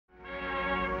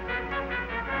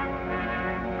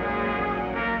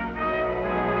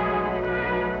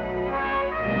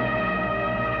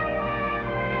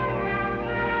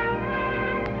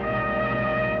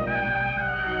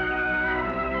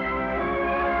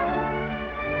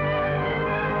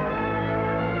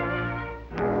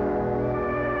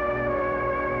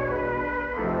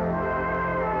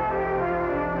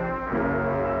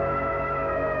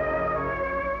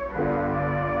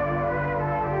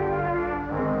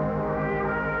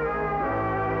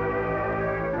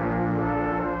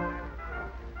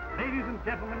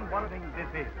thing this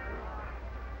is.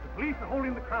 The police are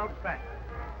holding the crowds back.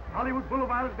 Hollywood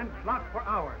Boulevard has been blocked for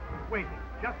hours, waiting,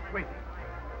 just waiting.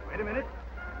 Wait a minute.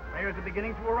 Players are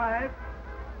beginning to arrive.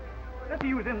 Let's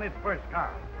see who's in this first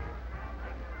car.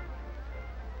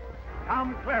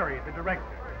 Tom Clary, the director,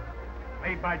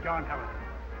 played by John Halliday.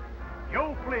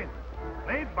 Joe Flynn,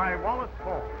 played by Wallace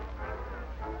Paul.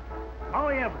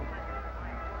 Molly Evans,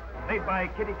 played by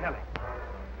Kitty Kelly.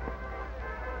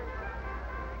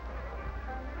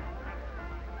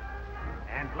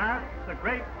 And last, the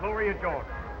great Gloria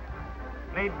Jordan,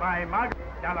 played by Marguerite.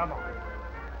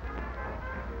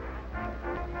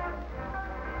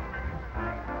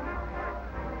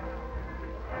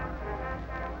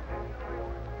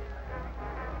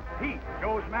 Pete,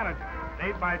 Joe's manager,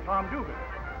 played by Tom Dugan.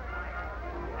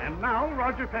 And now,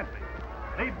 Roger Pentley,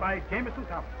 played by Jameson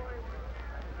Thompson.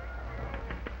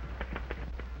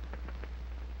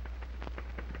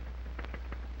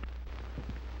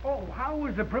 Oh, how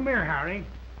was the premiere, Harry?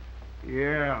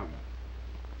 Yeah.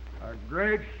 A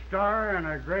great star and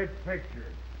a great picture.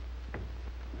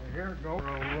 Here goes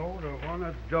a load of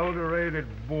unadulterated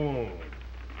bull.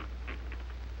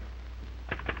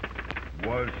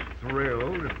 Was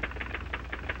thrilled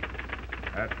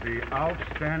at the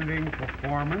outstanding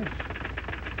performance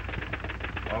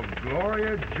of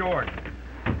Gloria Jordan.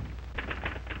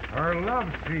 Her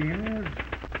love scenes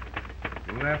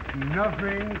left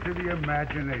nothing to the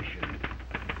imagination.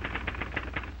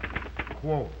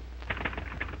 Quote,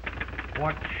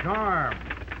 what charm,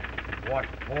 what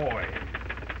poise,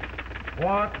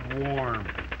 what warmth.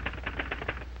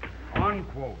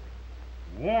 Unquote.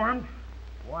 Warmth?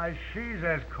 Why, she's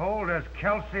as cold as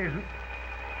Kelsey's.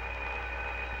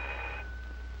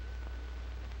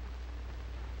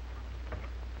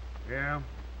 Yeah?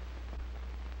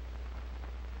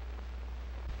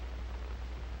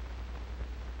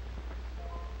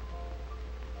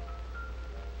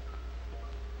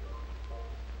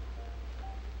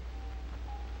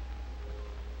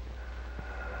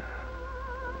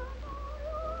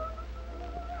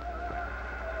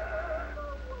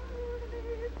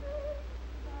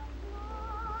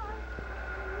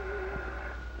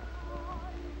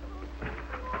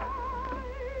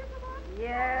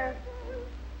 Yes.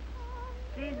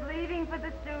 She's leaving for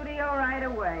the studio right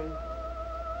away.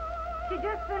 She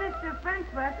just finished her French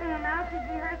lesson and now she's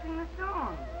rehearsing the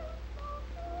song.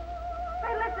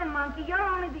 Hey, listen, Monkey, you're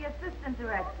only the assistant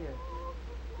director.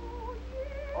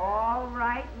 All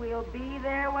right, we'll be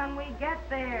there when we get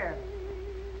there.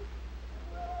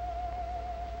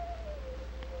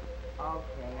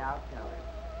 Okay, I'll tell her.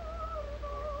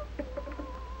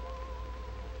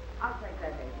 I'll take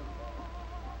that, baby.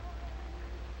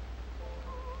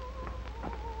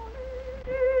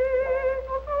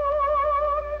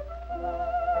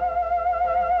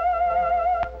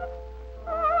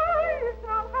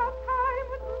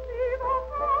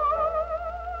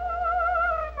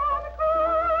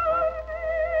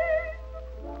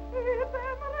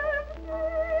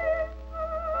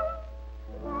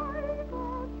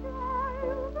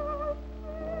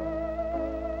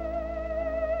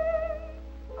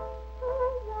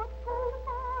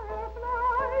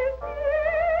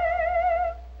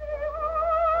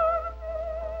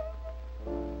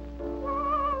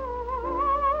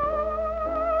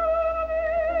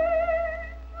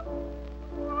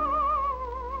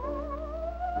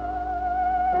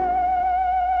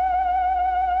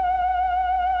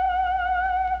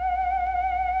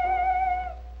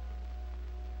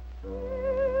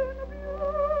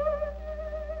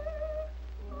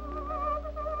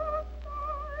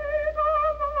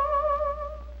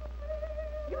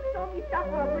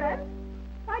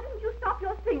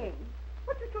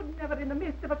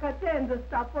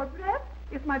 Stop for breath.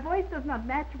 If my voice does not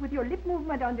match with your lip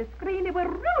movement on the screen, it will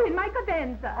ruin my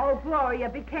cadenza. Oh, Gloria,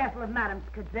 be careful of Madame's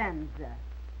cadenza.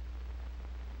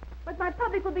 But my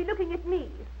public will be looking at me.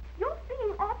 Your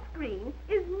singing off-screen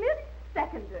is merely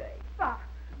secondary. Bah,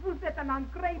 vous êtes un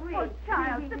ungrateful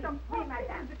child. Oui,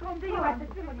 madame. See you at the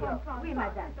studio. Oui,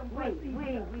 madame. Oui.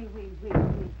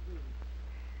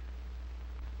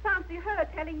 Fancy her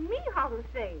telling me how to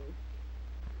sing.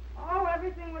 Oh,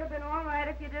 everything would have been all right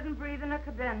if you didn't breathe in a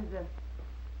cadenza.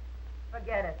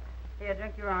 Forget it. Here,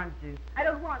 drink your orange juice. I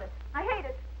don't want it. I hate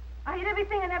it. I hate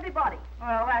everything and everybody.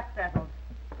 Well, that's settled.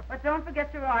 But don't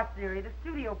forget your art theory. The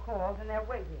studio calls and they're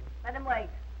waiting. Let them wait.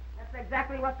 That's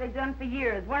exactly what they've done for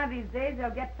years. One of these days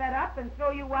they'll get fed up and throw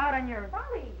you out on your...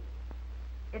 Molly!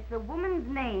 It's a woman's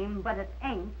name, but it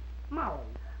ain't Molly.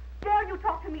 Dare you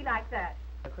talk to me like that?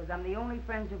 Because I'm the only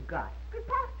friend you've got.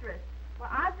 Preposterous. Well,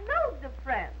 I've loads of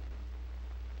friends.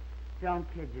 Don't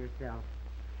kid yourself.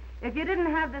 If you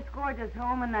didn't have this gorgeous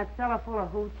home and that cellar full of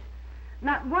hooch,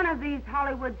 Not one of these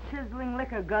Hollywood chiseling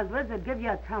liquor guzzlers would give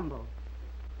you a tumble.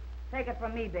 Take it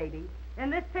from me, baby. In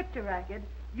this picture racket,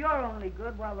 you're only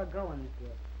good while the going's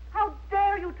good. How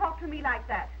dare you talk to me like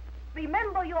that?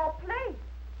 Remember your place.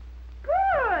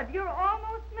 Good! You're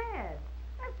almost mad.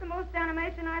 That's the most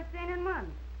animation I've seen in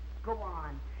months. Go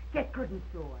on. Get good and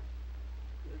sore.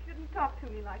 You shouldn't talk to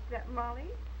me like that, Molly.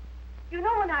 You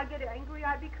know when I get angry,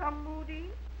 I become moody.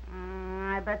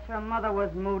 I bet your mother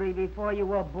was moody before you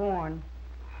were born.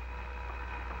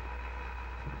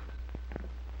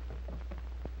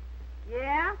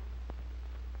 Yeah?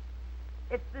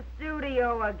 It's the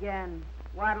studio again.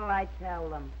 What'll I tell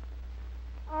them?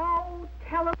 Oh,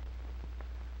 tell them.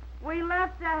 We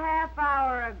left a half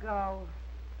hour ago.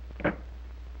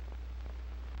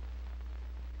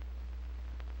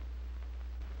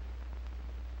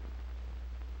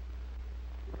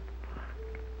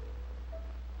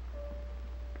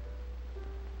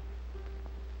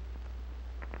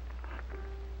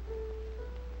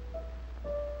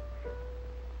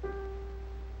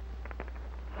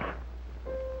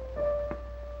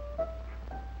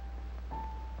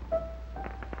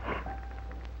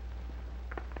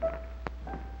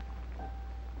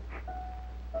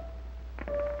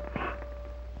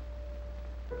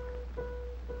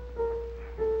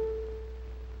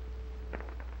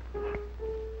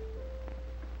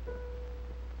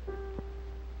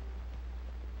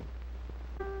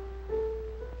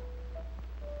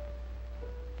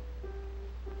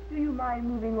 Do you mind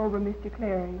moving over, Mr.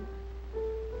 Clary?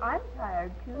 I'm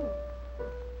tired, too.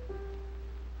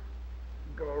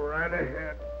 Go right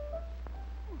ahead.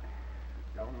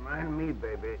 Don't mind me,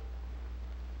 baby.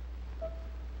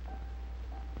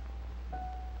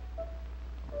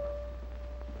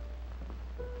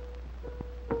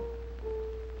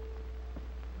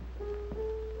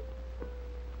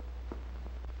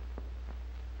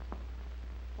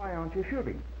 Why aren't you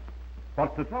shooting?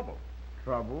 What's the trouble?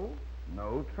 Trouble?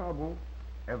 No trouble.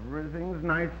 Everything's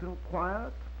nice and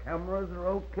quiet. Cameras are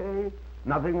okay.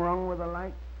 Nothing wrong with the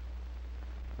lights.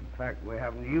 In fact, we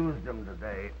haven't used them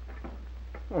today.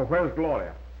 Oh, where's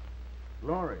Gloria?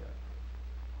 Gloria?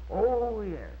 Oh,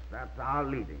 yes, that's our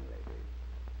leading lady.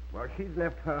 Well, she's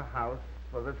left her house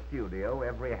for the studio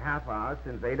every half hour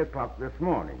since 8 o'clock this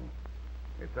morning.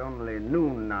 It's only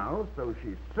noon now, so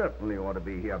she certainly ought to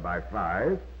be here by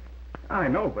 5. I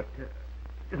know, but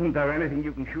isn't there anything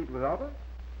you can shoot without her?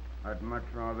 I'd much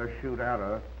rather shoot at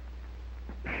her.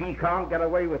 She can't get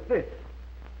away with this.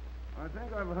 I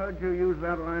think I've heard you use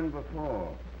that line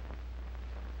before.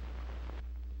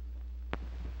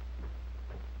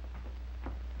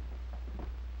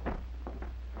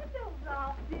 Hello,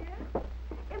 Ralph, dear.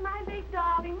 Am I late,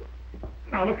 darling?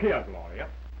 Now, look here, Gloria.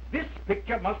 This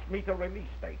picture must meet a release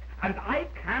date, and I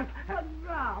can't... But,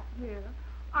 Ralph, dear,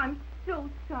 I'm so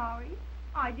sorry.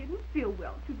 I didn't feel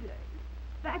well today.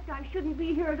 In fact, I shouldn't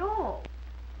be here at all.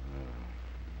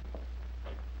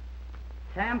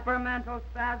 Temperamental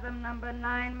spasm number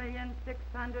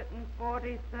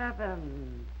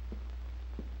 9,647.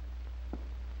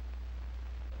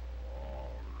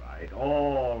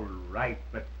 All right,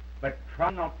 but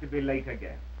try not to be late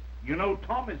again. You know,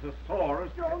 Tom is as sore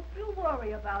as... Don't you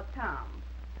worry about Tom.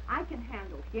 I can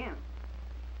handle him.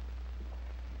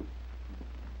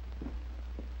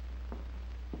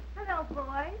 Hello,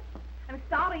 boys. I'm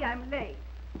sorry I'm late.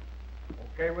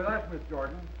 Okay with us, Miss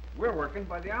Jordan. We're working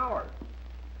by the hour.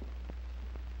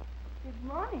 Good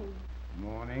morning.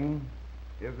 Morning.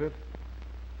 Is it?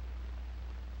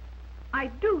 I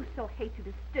do so hate to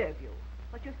disturb you,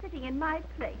 but you're sitting in my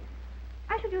place.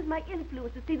 I should use my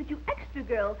influence to see that you extra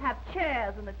girls have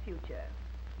chairs in the future.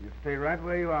 You stay right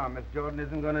where you are. Miss Jordan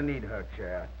isn't going to need her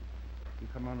chair. You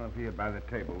come on over here by the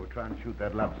table. We're trying to shoot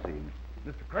that love scene.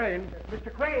 Mr. Crane!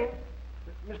 Mr. Crane!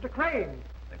 Mr. Crane!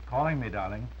 They're calling me,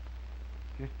 darling.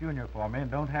 Kiss Junior for me and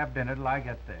don't have dinner till I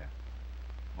get there.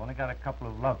 I've only got a couple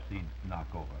of love scenes to knock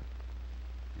over.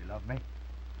 You love me?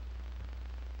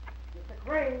 Mr.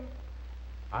 Crane!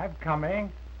 I'm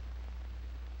coming.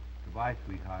 Goodbye,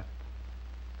 sweetheart.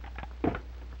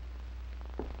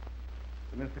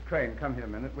 Mr. Crane, come here a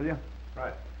minute, will you?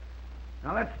 Right.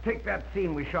 Now, let's take that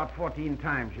scene we shot 14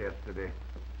 times yesterday.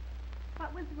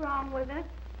 What was wrong with it?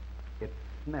 It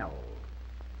smells.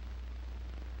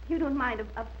 You don't mind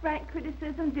a frank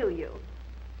criticism, do you?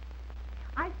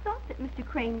 I thought that Mr.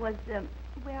 Crane was,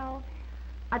 well,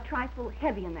 a trifle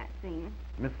heavy in that scene.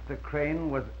 Mr. Crane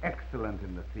was excellent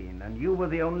in the scene, and you were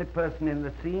the only person in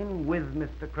the scene with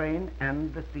Mr. Crane,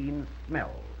 and the scene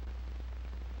smelled.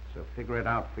 So figure it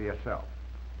out for yourself.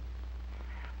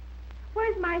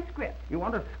 Where's my script? You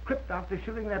want a script after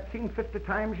shooting that scene 50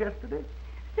 times yesterday?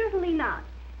 Certainly not.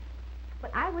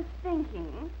 But I was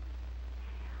thinking,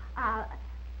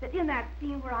 that in that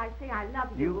scene where I say I love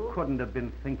you... You couldn't have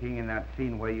been thinking in that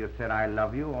scene where you said I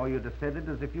love you, or you'd have said it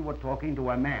as if you were talking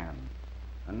to a man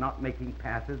and not making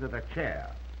passes at a chair.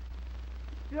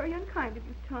 It's very unkind of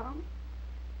you, Tom.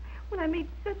 When I made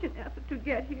such an effort to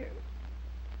get here.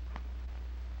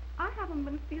 I haven't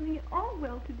been feeling at all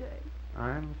well today.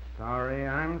 I'm sorry.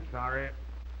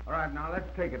 All right, now let's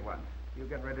take it once. You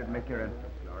get ready to make your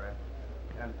entrance, Gloria.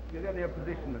 And you get in your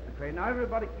position, Mr. Crane. Now,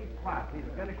 everybody keep quiet. He's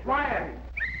going to... Quiet!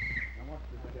 Now, watch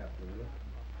this step,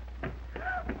 will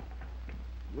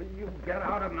you? Will you get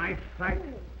out of my sight?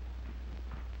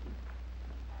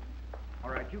 All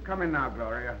right, you come in now,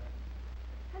 Gloria.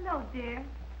 Hello, dear.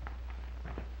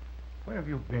 Where have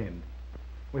you been?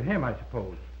 With him, I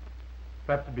suppose.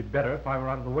 Perhaps it'd be better if I were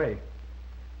out of the way.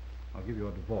 I'll give you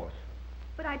a divorce.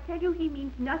 But I tell you, he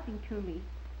means nothing to me.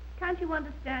 Can't you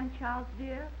understand, Charles,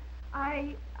 dear?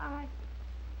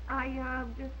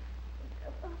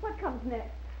 What comes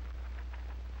next?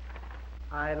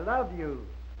 I love you.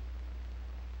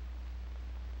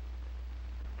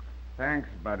 Thanks,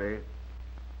 buddy.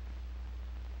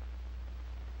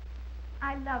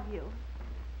 I love you.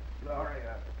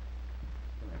 Gloria.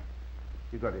 Come here.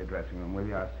 You go to your dressing room, will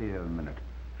you? I'll see you in a minute.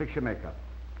 Fix your makeup,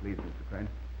 please, Mr. Crane.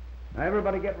 Now,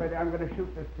 everybody get ready. I'm going to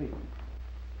shoot this scene.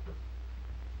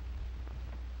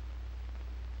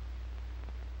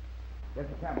 Get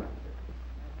the camera.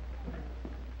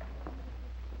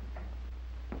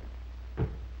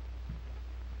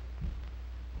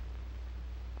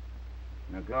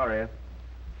 Now, Gloria,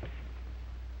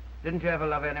 didn't you ever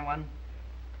love anyone?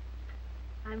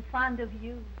 I'm fond of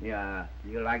you. Yeah,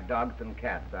 you like dogs and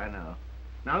cats, I know.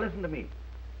 Now, listen to me.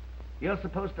 You're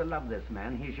supposed to love this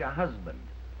man. He's your husband.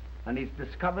 And he's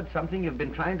discovered something you've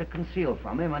been trying to conceal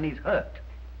from him, and he's hurt.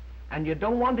 And you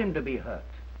don't want him to be hurt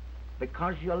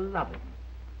because you love him.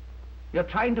 You're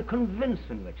trying to convince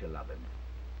him that you love him.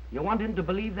 You want him to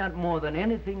believe that more than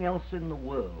anything else in the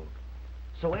world.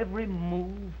 So every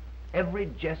move, every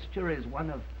gesture is one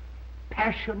of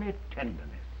passionate tenderness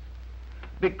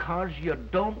because you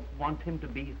don't want him to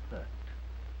be hurt.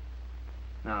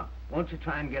 Now, won't you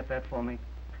try and get that for me?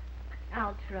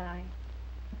 I'll try.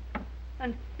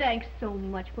 And thanks so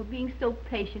much for being so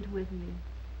patient with me.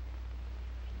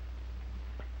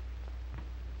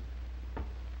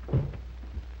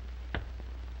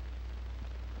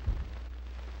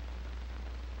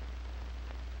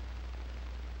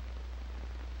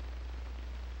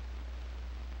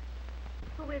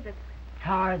 Who is it?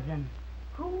 Tarzan.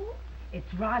 Who?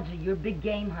 It's Roger, your big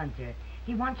game hunter.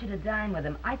 He wants you to dine with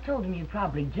him. I told him you'd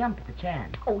probably jump at the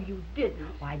chance. Oh, you didn't.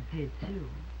 Oh, I did, too.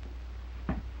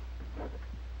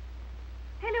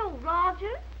 Hello,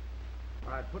 Roger.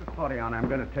 All right, put a 40 on. I'm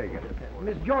going to take it.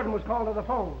 Miss Jordan was called to the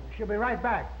phone. She'll be right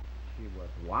back. She was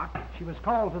what? She was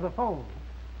called to the phone.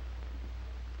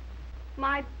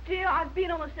 My dear, I've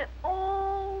been on the set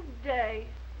all day.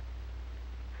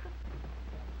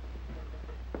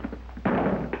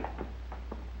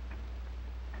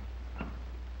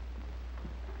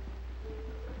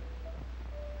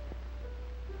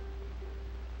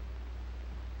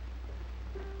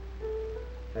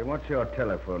 Say, what's your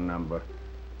telephone number?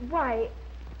 Why,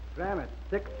 Damn it.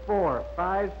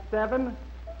 6457.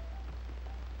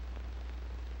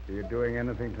 Are you doing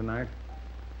anything tonight?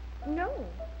 no.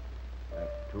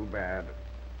 That's too bad.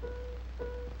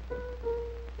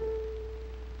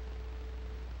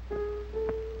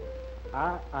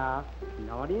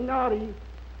 Naughty, naughty.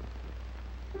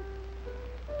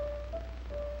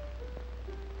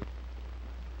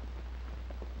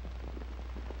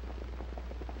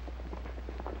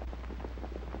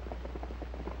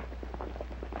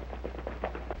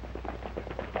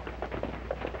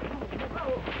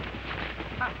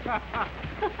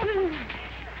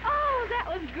 Oh, that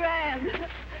was grand.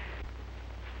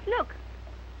 Look,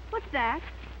 what's that?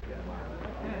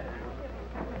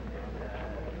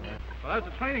 Well, that's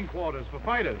the training quarters for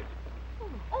fighters.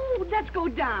 Oh, let's go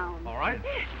down. All right.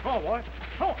 Come on, boy.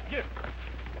 Come on, get.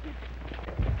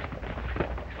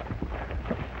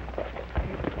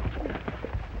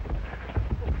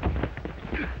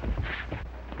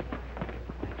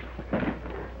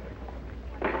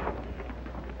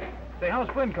 Say, how's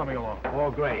Flynn coming along? Oh,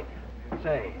 great.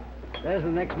 Say, there's the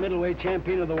next middleweight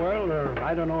champion of the world, or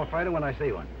I don't know a fighter when I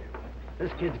see one.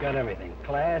 This kid's got everything.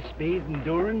 Class, speed,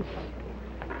 endurance.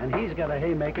 And he's got a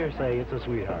haymaker, say, it's a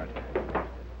sweetheart.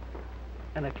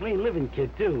 And a clean living kid,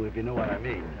 too, if you know what I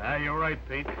mean. Ah, you're right,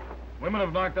 Pete. Women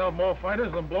have knocked out more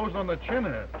fighters than blows on the chin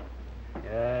have.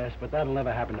 Yes, but that'll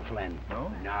never happen to Flynn.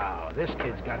 No? No, this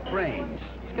kid's got brains.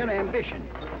 He's got ambition.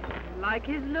 Like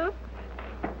his look?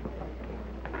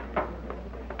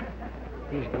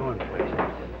 He's going places.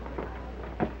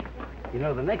 You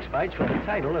know, the next fight's for the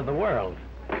title of the world.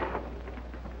 Have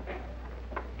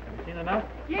you seen enough?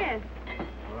 Yes.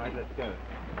 All right, let's go.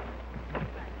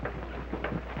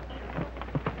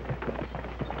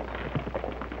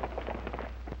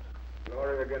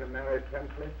 Gloria going to marry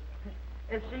Templey?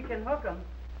 If she can hook him.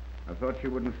 I thought she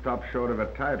wouldn't stop short of a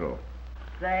title.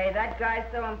 Say, that guy's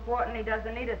so important he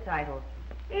doesn't need a title.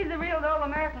 He's a real old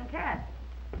American cat.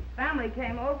 Family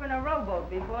came over in a rowboat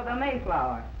before the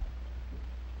Mayflower.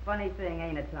 Funny thing,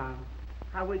 ain't it, Tom?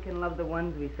 How we can love the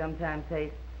ones we sometimes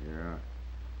hate. Yeah.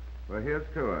 Well, here's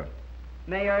to her.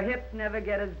 May her hips never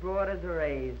get as broad as her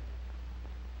A's.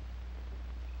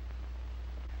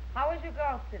 How was your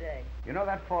golf today? You know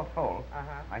that fourth hole?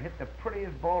 Uh-huh. I hit the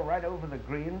prettiest ball right over the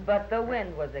green. But the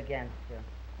wind was against you.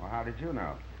 Well, how did you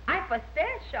know? I first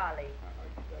there, Charlie.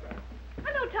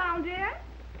 Hello, Tom, dear.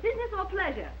 Business or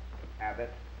pleasure?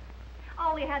 Abbott.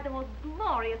 Oh, we had the most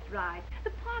glorious ride.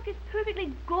 The park is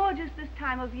perfectly gorgeous this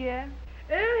time of year.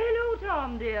 Oh, hello,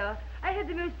 Tom, dear. I had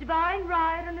the most divine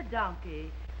ride on the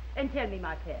donkey. And tell me,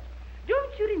 my pet,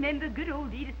 don't you remember good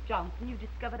old Edith Johnson you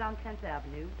discovered on 10th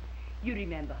Avenue? You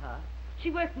remember her. She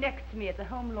worked next to me at the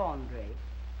home laundry.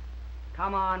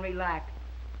 Come on, relax.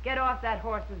 Get off that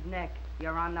horse's neck.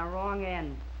 You're on the wrong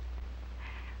end.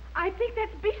 I think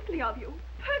that's beastly of you.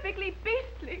 Perfectly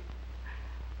beastly.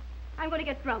 I'm going to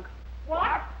get drunk.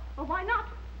 What? Well, why not?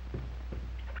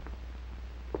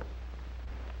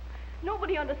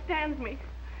 Nobody understands me.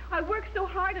 I work so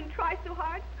hard and try so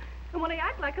hard. And when I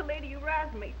act like a lady, you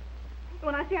razz me.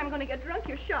 When I say I'm going to get drunk,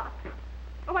 you're shocked.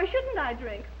 Oh, why shouldn't I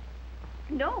drink?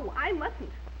 No, I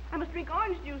mustn't. I must drink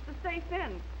orange juice to stay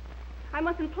thin. I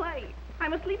mustn't play. I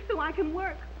must sleep so I can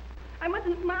work. I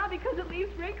mustn't smile because it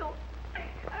leaves wrinkles.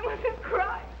 I mustn't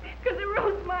cry because it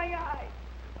rolls my eyes.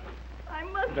 I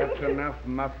mustn't... That's enough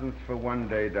mustn'ts for one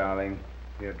day, darling.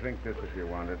 Here, drink this if you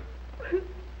want it.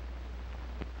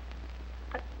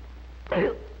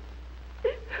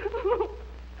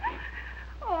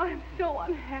 Oh, I'm so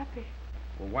unhappy.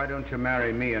 Well, why don't you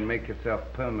marry me and make yourself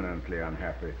permanently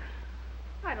unhappy?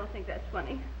 I don't think that's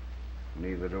funny.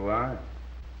 Neither do I.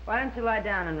 Why don't you lie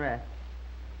down and rest?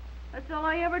 That's all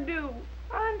I ever do.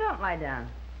 Well, then don't lie down.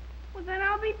 Well, then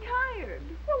I'll be tired.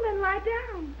 Well, then lie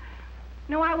down.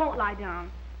 No, I won't lie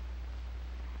down.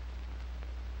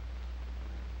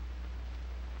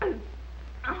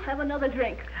 I'll have another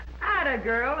drink. Atta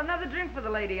girl, another drink for the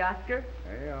lady, Oscar.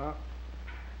 There you are.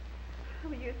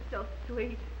 Oh, you're so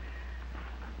sweet.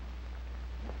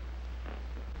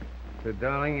 So,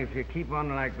 darling, if you keep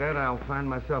on like that, I'll find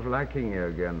myself liking you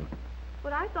again.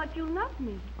 But I thought you loved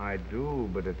me. I do,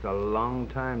 but it's a long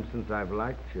time since I've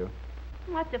liked you.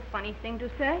 That's a funny thing to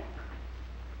say.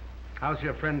 How's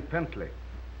your friend Pentley?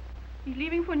 He's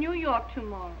leaving for New York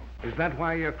tomorrow. Is that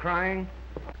why you're crying?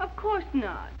 Of course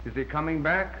not. Is he coming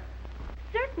back?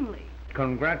 Certainly.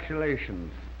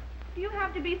 Congratulations. Do you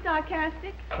have to be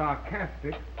sarcastic?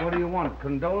 Sarcastic? What do you want,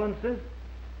 condolences?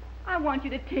 I want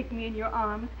you to take me in your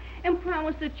arms and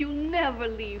promise that you'll never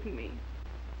leave me.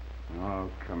 Oh,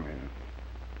 come here.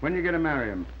 When are you going to marry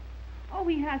him? Oh,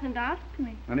 he hasn't asked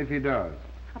me. And if he does?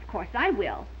 Of course I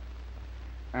will.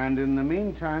 And in the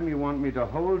meantime, you want me to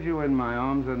hold you in my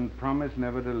arms and promise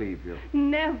never to leave you?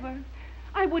 Never.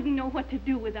 I wouldn't know what to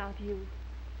do without you.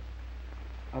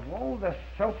 Of all the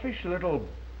selfish little...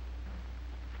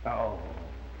 Oh.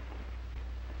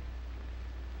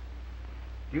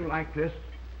 You like this?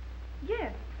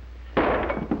 Yes.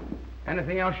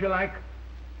 Anything else you like?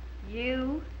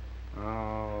 You?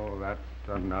 Oh, that's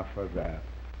enough of that.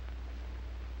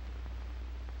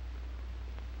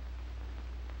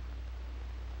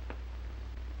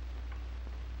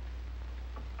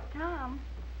 Tom,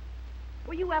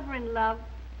 were you ever in love?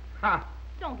 Ha!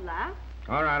 Don't laugh.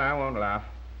 All right, I won't laugh.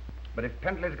 But if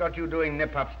Pentley's got you doing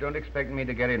nip-ups, don't expect me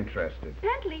to get interested.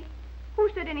 Pentley? Who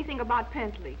said anything about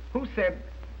Pentley? Who said?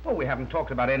 Oh, we haven't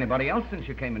talked about anybody else since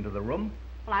you came into the room.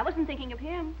 Well, I wasn't thinking of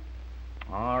him.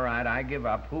 All right, I give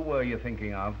up. Who were you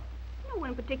thinking of? No one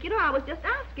in particular. I was just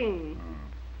asking.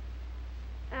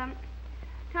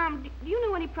 Tom, do you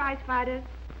know any prize fighters?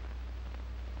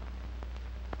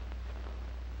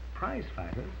 Prize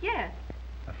fighters? Yes.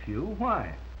 A few?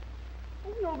 Why?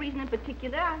 Oh, no reason in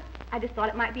particular. I just thought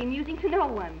it might be amusing to know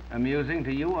one. Amusing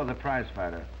to you or the prize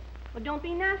fighter? Well, don't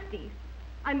be nasty.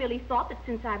 I merely thought that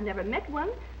since I've never met one,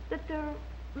 that their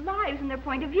lives and their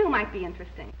point of view might be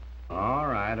interesting. All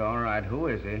right, all right. Who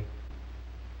is he?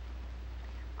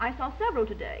 I saw several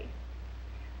today.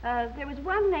 There was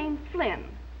one named Flynn.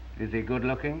 Is he good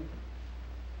looking?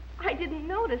 I didn't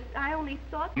notice. I only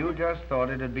thought... You just thought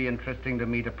it'd be interesting to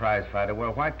meet a prize fighter.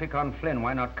 Well, why pick on Flynn?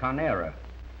 Why not Conera?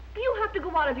 Do you have to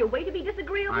go out of your way to be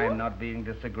disagreeable? I'm not being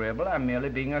disagreeable. I'm merely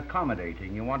being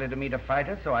accommodating. You wanted to meet a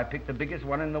fighter, so I picked the biggest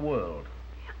one in the world.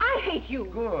 I hate you.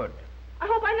 Good. I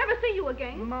hope I never see you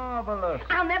again. Marvelous.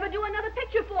 I'll never do another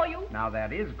picture for you. Now,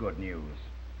 that is good news.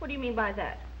 What do you mean by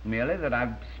that? Merely that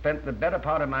I've spent the better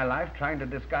part of my life trying to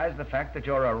disguise the fact that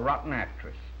you're a rotten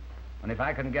actress. And if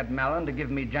I can get Malin to give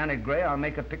me Janet Gray, I'll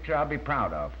make a picture I'll be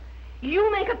proud of.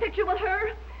 You make a picture with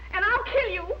her, and I'll kill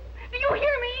you. Do you hear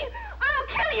me? I'll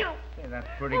kill you. Hey, that's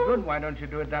pretty good. Why don't you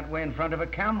do it that way in front of a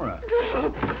camera?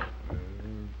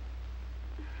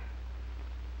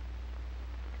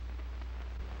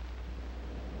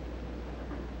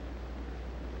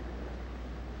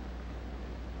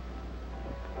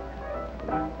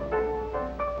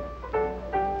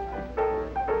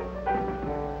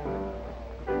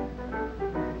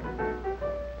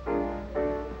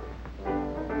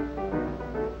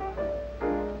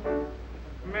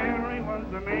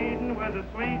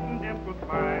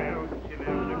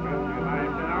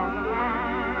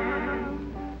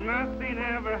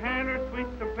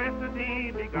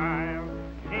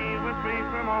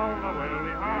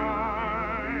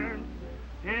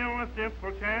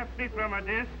 From a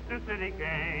distant city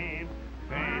came,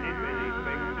 painted pretty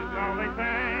pictures, all they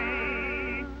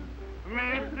say.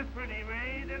 Met this pretty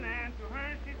maiden, and to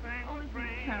her she sang Oh, this praise.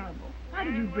 is terrible. Why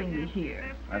did you bring me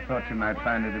here? I thought you might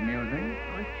find it amusing.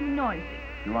 Oh, it's too noisy.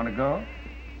 You want to go?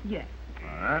 Yes.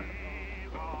 All right.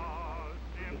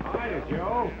 Hiya,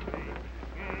 Joe.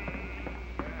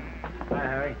 Hi,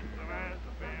 Harry.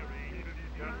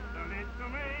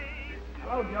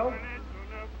 Hello, Joe.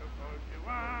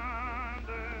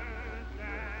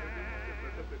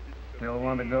 Still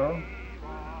want to go?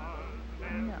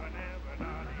 No.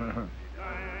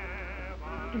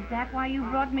 Is that why you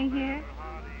brought me here?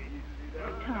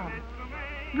 Tom,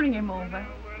 bring him over.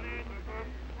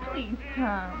 Please,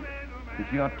 Tom.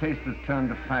 If your taste has turned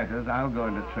to fighters, I'll go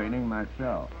into training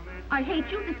myself. I hate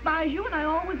you, despise you, and I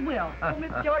always will. Oh,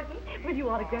 Miss Jordan, will you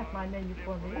autograph my menu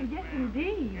for me? Oh, yes,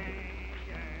 indeed.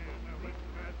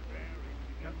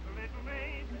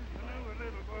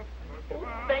 Oh,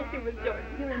 thank you, Miss Jordan.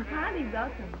 You're entirely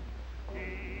welcome.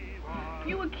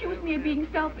 You accuse me of being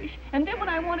selfish, and then when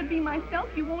I want to be myself,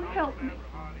 you won't help me.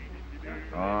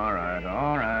 All right,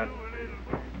 all right.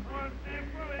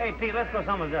 Hey, Pete, let's go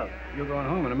somewhere else. You're going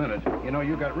home in a minute. You know,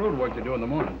 you got road work to do in the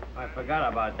morning. I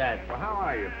forgot about that. Well, how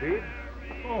are you, Pete?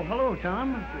 Oh, hello,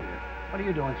 Tom. What are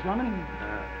you doing, slumming?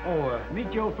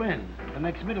 Meet Joe Flynn, the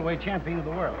next middleweight champion of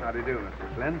the world. How do you do,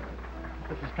 Mr. Flynn?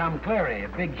 This is Tom Clary, a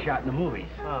big shot in the movies.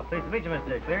 Oh, pleased to meet you,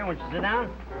 Mr. Clear. Won't you sit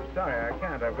down? Sorry, I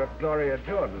can't. I've got Gloria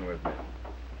Jordan with me.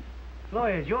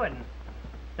 Gloria Jordan,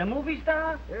 the movie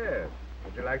star? Yes.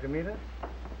 Would you like to meet her?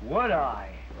 Would I?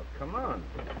 Well, come on.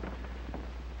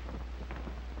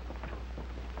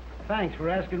 Thanks for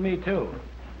asking me, too.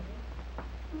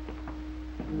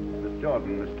 Miss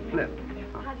Jordan, Mr. Flynn.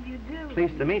 How do you do?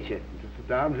 Pleased to meet you. Would you sit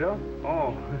down, Joe?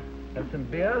 Oh. Have some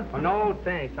beer? Oh, no,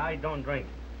 thanks. I don't drink.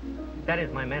 That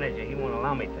is my manager. He won't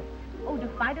allow me to. Oh, do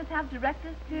fighters have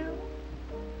directors, too?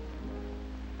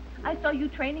 I saw you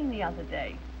training the other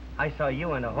day. I saw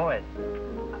you on a horse.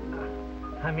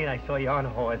 I saw you on a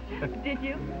horse. Did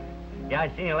you? Yeah, I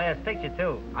seen your last picture,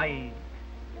 too. I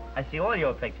see all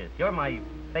your pictures. You're my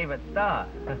favorite star.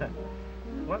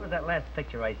 What was that last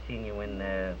picture I seen you in?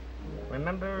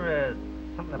 Remember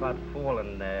something about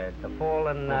fallen? The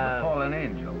fallen. The fallen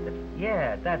angel.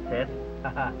 Yeah, that's it.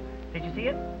 Did you see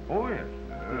it? Oh, yes.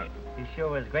 You sure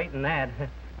was great in that.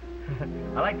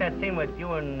 I like that scene with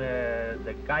you and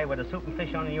the guy with the soup and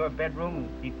fish on in your bedroom.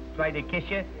 He tried to kiss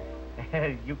you.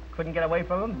 You couldn't get away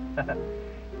from him.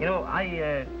 You know,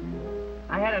 I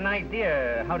had an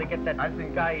idea how to get that I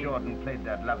think guy... Jordan played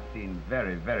that love scene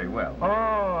very, very well.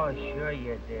 Oh, sure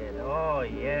you did. Oh,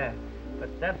 yeah.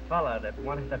 But that fella that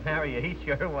wanted to marry you, he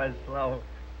sure was slow.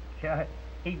 Yeah,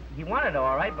 he wanted it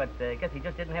all right, but I guess he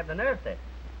just didn't have the nerve to.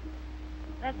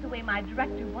 That's the way my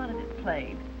director wanted it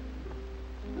played.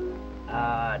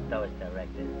 Ah, those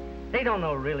directors. They don't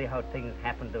know really how things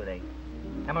happen, do they?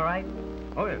 Am I right?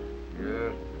 Oh, yes.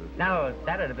 Yes. Now,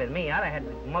 that'd have been me. I'd have had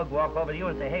the mug walk over to you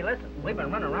and say, hey, listen, we've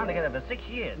been running around together for 6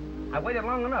 years. I waited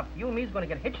long enough. You and me's going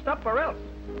to get hitched up or else.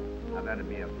 Now, that'd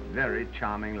be a very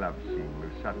charming love scene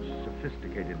with such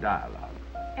sophisticated dialogue.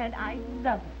 And I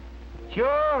love it.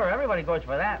 Sure, everybody goes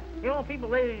for that. You know, people,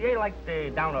 they like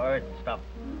the down-to-earth stuff.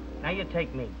 Now, you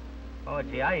take me. Oh,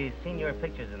 gee, I seen your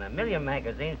pictures in a million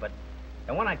magazines, but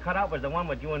the one I cut out was the one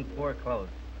with you in poor clothes.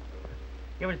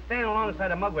 You were standing alongside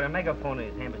a mug with a megaphone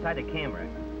in his hand beside the camera.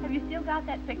 Have you still got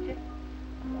that picture?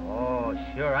 Oh,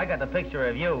 sure, I got the picture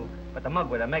of you, but the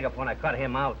mug with a megaphone, I cut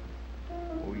him out.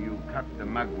 Oh, you cut the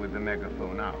mug with the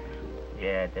megaphone out.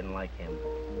 Yeah, didn't like him.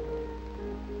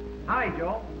 Hi,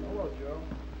 Joe. Hello,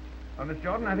 Joe. Miss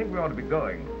Jordan, I think we ought to be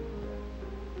going.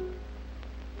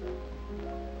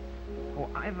 Oh,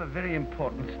 I have a very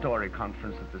important story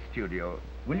conference at the studio.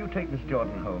 Will you take Miss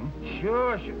Jordan home?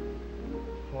 Sure.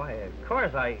 Why, of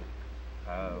course, my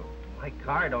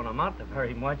car don't amount to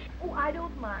very much. Oh, I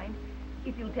don't mind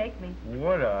if you'll take me.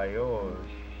 Would I? Oh,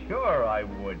 sure I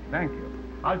would. Thank you.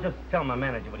 I'll just tell my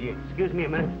manager, will you? Excuse me a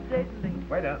minute. Certainly.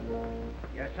 Waiter.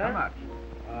 Yes, sir? How much?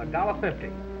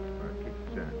 $1.50.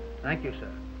 Sir. Thank you, sir.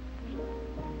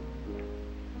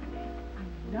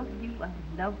 I love you, I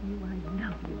love you, I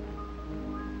love you.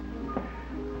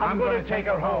 I'm going to take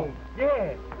her home.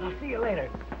 Yeah, I'll see you later.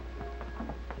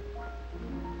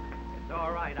 It's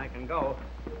all right, I can go.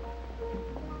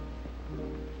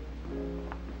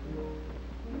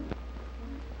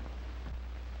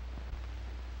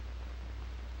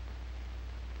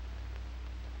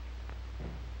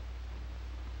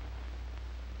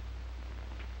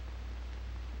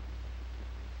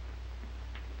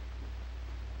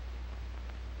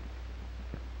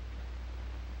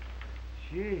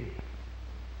 Gee,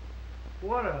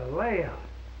 what a layout.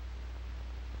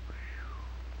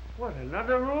 What,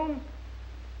 another room?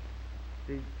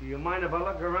 Do you mind if I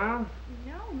look around?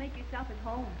 No, make yourself at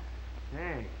home.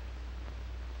 Thanks.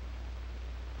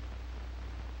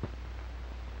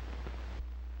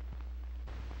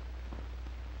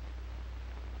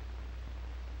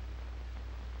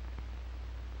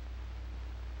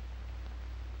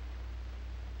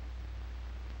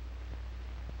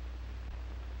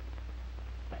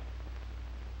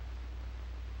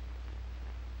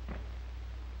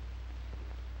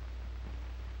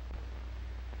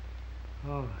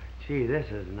 Oh, gee, this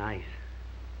is nice.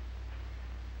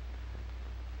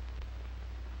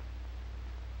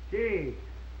 Gee,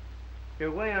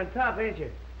 you're way on top, ain't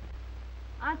you?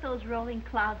 Aren't those rolling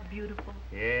clouds beautiful?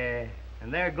 Yeah,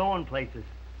 and they're going places.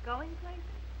 Going places?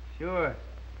 Sure.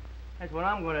 That's what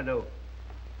I'm gonna do.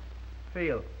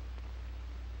 Feel.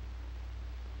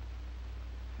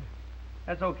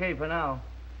 That's okay for now.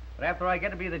 But after I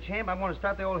get to be the champ, I'm gonna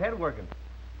start the old head working.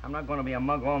 I'm not gonna be a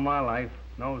mug all my life.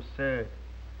 No, sir.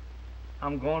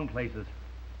 I'm going places.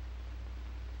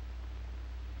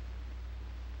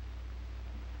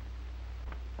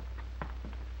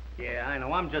 Yeah, I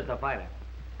know. I'm just a fighter.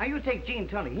 Now, you take Gene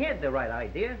Tunney. He had the right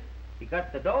idea. He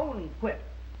got the dough and quit.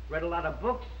 Read a lot of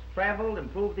books, traveled,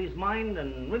 improved his mind,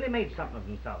 and really made something of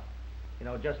himself. You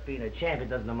know, just being a champ, it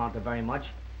doesn't amount to very much.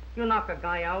 You knock a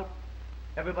guy out,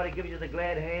 everybody gives you the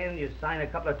glad hand, you sign a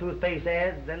couple of toothpaste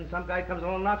ads, then some guy comes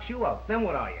along and knocks you out. Then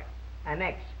what are you? An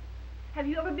ex. Have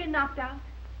you ever been knocked out?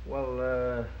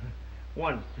 Well,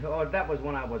 once. Oh, that was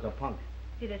when I was a punk.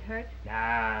 Did it hurt?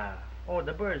 Nah. Oh,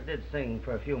 the birds did sing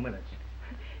for a few minutes.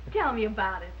 Tell me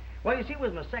about it. Well, you see, it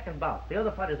was my second bout. The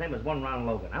other fighter's name was One Round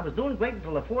Logan. I was doing great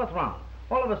until the fourth round.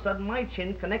 All of a sudden, my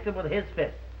chin connected with his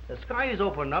fist. The skies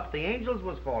opened up. The angels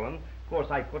was calling. Of course,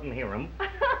 I couldn't hear them.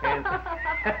 And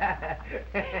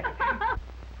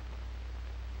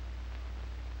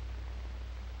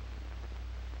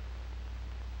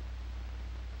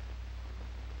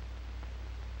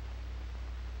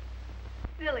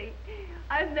Silly.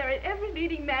 I've married every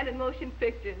leading man in motion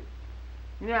pictures.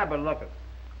 yeah, but look,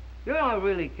 you don't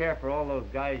really care for all those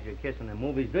guys you're kissing in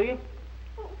movies, do you?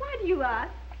 Well, why do you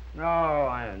ask? No,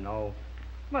 I don't know.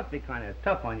 Must be kind of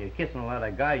tough on you kissing a lot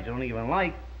of guys you don't even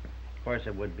like. Of course,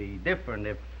 it would be different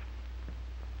if...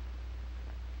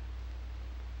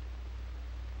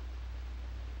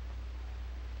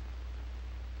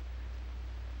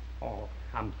 Oh,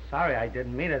 I'm sorry, I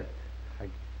didn't mean it. I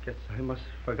guess I must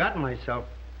have forgotten myself.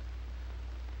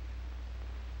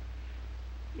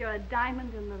 You're a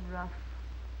diamond in the rough.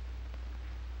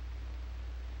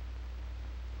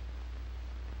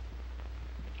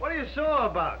 What are you sore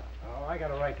about? Oh, I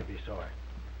got a right to be sore.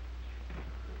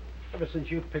 Ever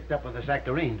since you picked up with this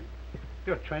actorine,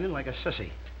 you're training like a sissy.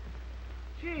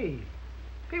 Gee,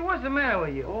 Pete, what's the matter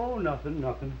with you? Oh, nothing.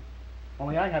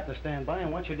 Only I have to stand by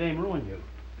and watch your game ruin you.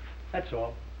 That's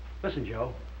all. Listen,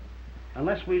 Joe,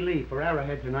 unless we leave for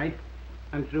Arrowhead tonight,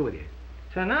 I'm through with you.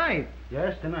 Tonight?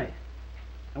 Yes, tonight.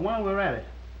 And while we're at it,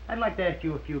 I'd like to ask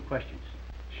you a few questions.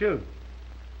 Shoot.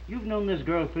 You've known this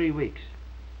girl 3 weeks.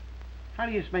 How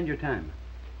do you spend your time?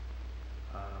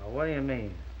 What do you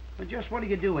mean? Well, just what do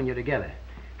you do when you're together?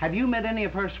 Have you met any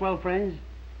of her swell friends?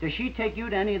 Does she take you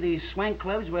to any of these swank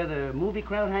clubs where the movie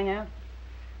crowd hang out?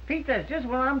 Pete, that's just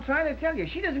what I'm trying to tell you.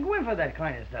 She doesn't go in for that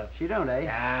kind of stuff. She don't, eh?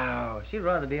 No, she'd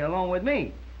rather be alone with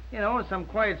me. You know, in some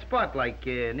quiet spot like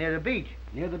near the beach.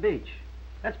 Near the beach.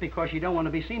 That's because she don't want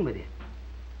to be seen with you.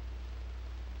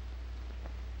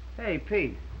 Hey,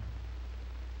 Pete.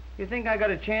 You think I got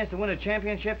a chance to win a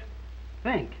championship?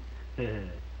 Think?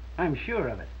 I'm sure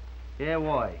of it. Yeah,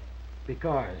 why?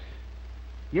 Because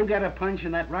you got a punch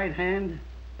in that right hand,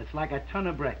 it's like a ton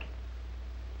of brick.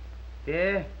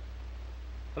 Yeah?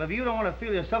 Well, if you don't want to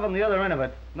feel yourself on the other end of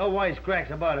it, no wisecracks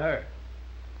about her.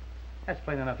 That's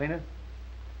plain enough, ain't it?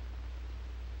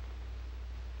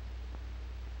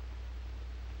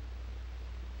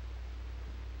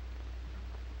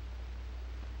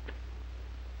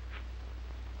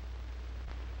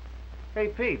 Hey,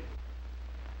 Pete.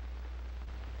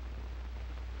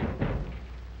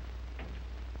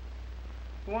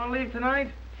 You want to leave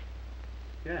tonight?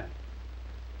 Yeah.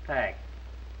 Thanks.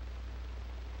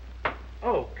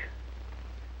 Oak.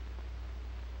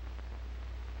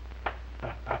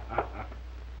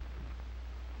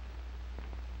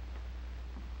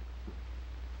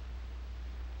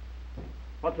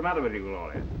 What's the matter with you,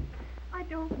 Gloria? I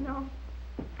don't know.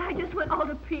 I just went all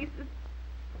to pieces.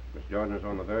 Miss Jordan is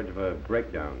on the verge of a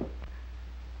breakdown.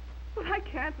 But I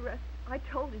can't rest. I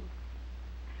told him.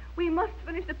 We must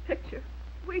finish the picture.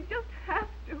 We just have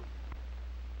to.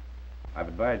 I've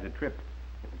advised a trip.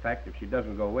 In fact, if she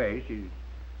doesn't go away, she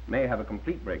may have a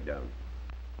complete breakdown.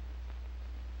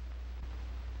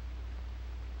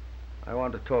 I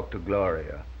want to talk to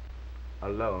Gloria.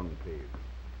 Alone, please.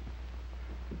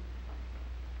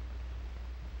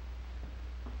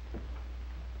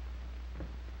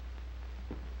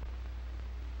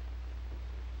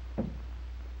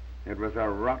 It was a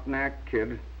rotten-act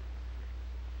kid.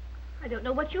 I don't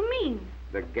know what you mean.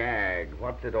 The gag.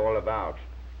 What's it all about?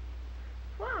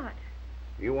 What?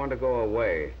 You want to go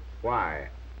away. Why?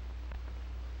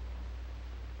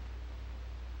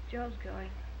 Joe's going.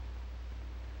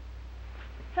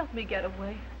 Help me get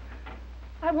away.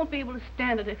 I won't be able to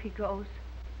stand it if he goes.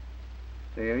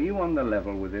 Say, are you on the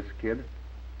level with this kid?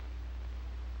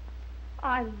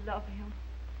 I love him.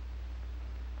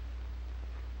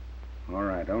 All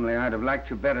right, only I'd have liked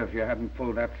you better if you hadn't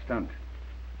pulled that stunt.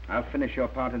 I'll finish your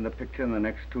part in the picture in the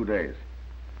next 2 days.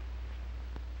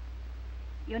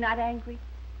 You're not angry?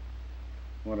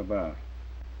 What about?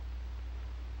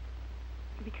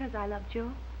 Because I love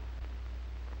Joe?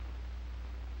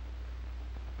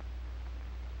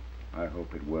 I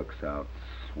hope it works out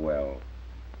swell.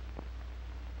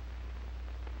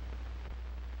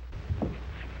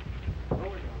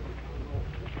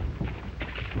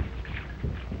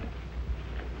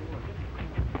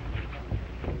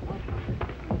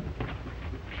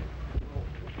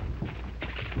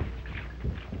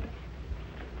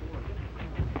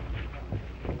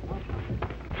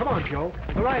 Come on, Joe.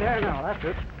 The right hand now, that's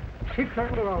it. Keep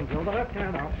turning around, Joe. The left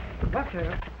hand out. Left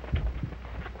hand.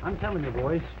 I'm telling you,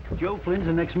 boys, Joe Flynn's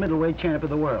the next middleweight champ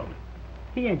of the world.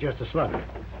 He ain't just a slugger.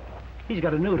 He's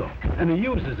got a noodle, and he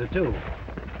uses it, too.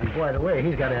 And by the way,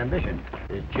 he's got ambition.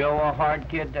 Is Joe a hard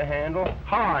kid to handle?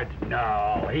 Hard?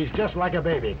 No, he's just like a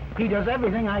baby. He does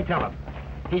everything I tell him.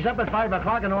 He's up at 5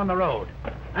 o'clock and on the road.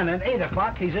 And at 8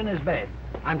 o'clock, he's in his bed.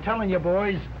 I'm telling you,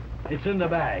 boys, it's in the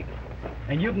bag.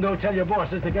 And you can go tell your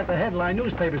bosses to get the headline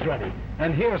newspapers ready.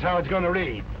 And here's how it's going to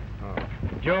read.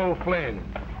 Joe Flynn,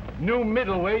 new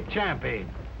middleweight champion.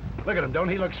 Look at him, don't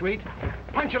he look sweet?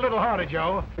 Punch a little harder,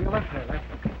 Joe. Your left hand, left.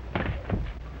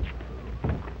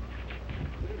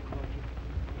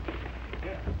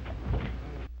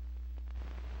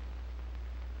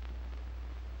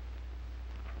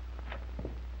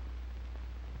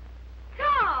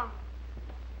 Tom!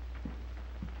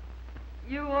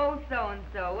 You old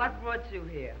so-and-so, what brought you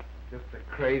here? Just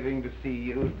a craving to see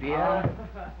you, dear.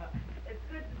 It's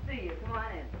good to see you. Come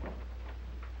on in.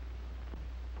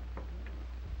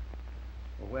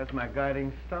 Well, where's my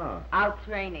guiding star? Out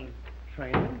training.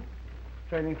 Training?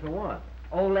 Training for what?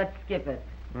 Oh, let's skip it.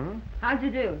 Hmm? How'd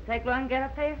you do? Take long to get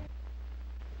up there?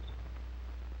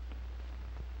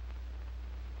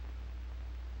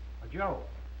 Joe.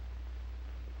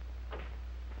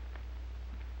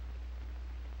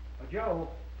 Joe.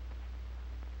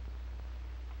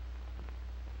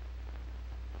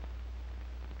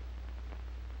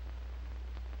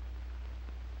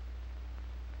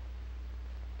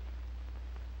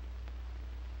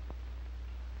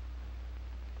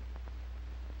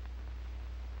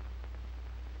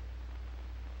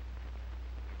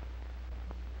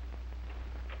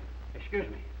 Excuse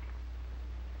me.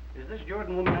 Is this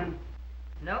Jordan woman in?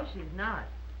 No, she's not.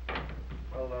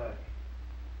 Well,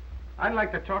 I'd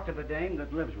like to talk to the dame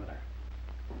that lives with her.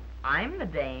 I'm the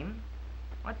dame.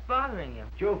 What's bothering you?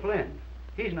 Joe Flynn.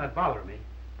 He's not bothering me.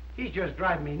 He's just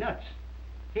driving me nuts.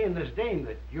 He and this dame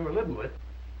that you're living with.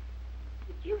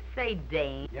 Did you say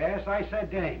dame? Yes, I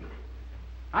said dame.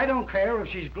 I don't care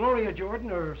if she's Gloria Jordan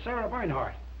or Sarah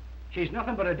Bernhardt. She's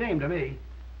nothing but a dame to me.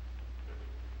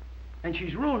 And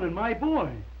she's ruining my boy.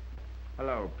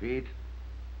 Hello, Pete.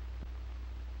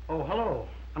 Oh, hello.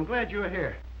 I'm glad you're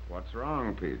here. What's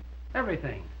wrong, Pete?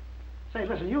 Everything. Say,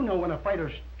 listen, you know when a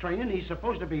fighter's training, he's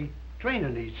supposed to be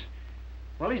training.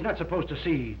 He's not supposed to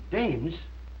see dames.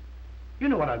 You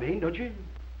know what I mean, don't you?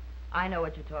 I know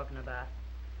what you're talking about.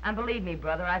 And believe me,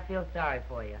 brother, I feel sorry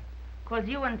for you. 'Cause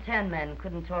you and 10 men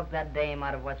couldn't talk that dame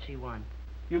out of what she wants.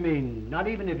 You mean not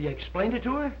even if you explained it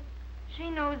to her? She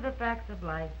knows the facts of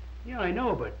life. Yeah, I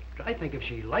know, but I think if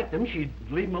she liked him, she'd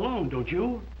leave him alone, don't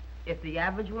you? If the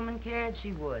average woman cared,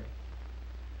 she would.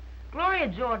 Gloria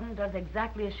Jordan does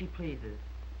exactly as she pleases.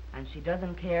 And she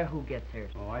doesn't care who gets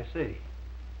hurt. Oh, I see.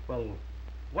 Well,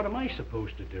 what am I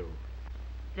supposed to do?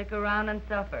 Stick around and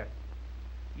suffer.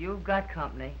 You've got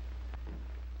company.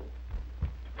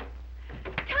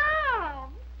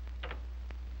 Tom!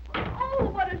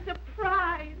 Oh, what a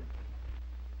surprise.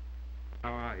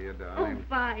 How are you, Oh, darling?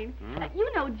 fine.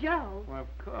 You know Joe. Well,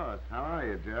 of course. How are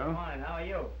you, Joe? Come on, how are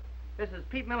you? This is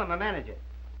Pete Miller, my manager.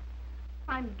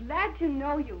 I'm glad to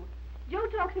know you. Joe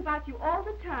talks about you all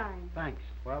the time. Thanks.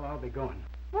 Well, I'll be going.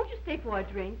 Won't you stay for a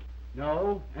drink?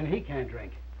 No, and he can't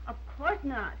drink. Of course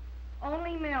not.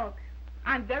 Only milk.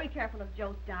 I'm very careful of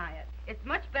Joe's diet. It's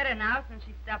much better now since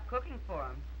she stopped cooking for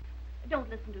him. Don't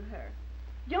listen to her.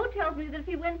 Joe tells me that if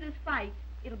he wins this fight,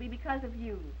 it'll be because of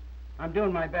you. I'm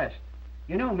doing my best.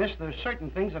 You know, miss, there's certain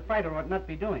things a fighter ought not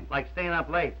be doing. Like staying up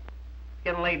late. It's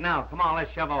getting late now. Come on,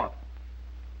 let's shove off.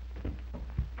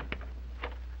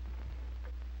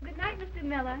 Good night, Mr.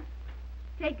 Miller.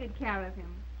 Take good care of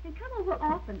him. And come over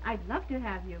often. I'd love to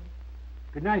have you.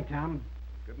 Good night, Tom.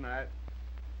 Good night.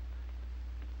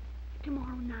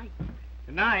 Tomorrow night.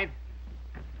 Good night.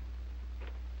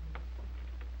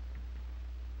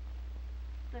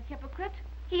 The hypocrite.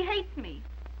 He hates me.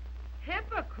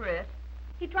 Hypocrite?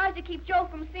 He tries to keep Joe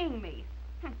from seeing me.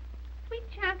 Sweet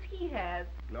chance he has.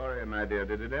 Gloria, my dear,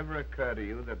 did it ever occur to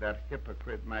you that that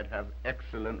hypocrite might have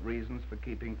excellent reasons for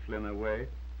keeping Flynn away?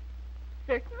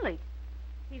 Certainly.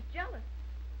 He's jealous.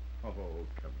 Oh,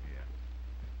 come here.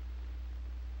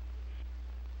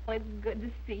 Oh, it's good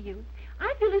to see you.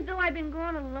 I feel as though I've been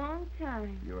gone a long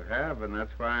time. You have, and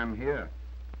that's why I'm here.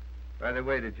 By the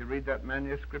way, did you read that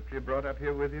manuscript you brought up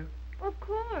here with you? Of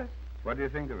course. What do you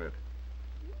think of it?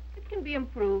 It can be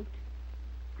improved.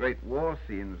 Great war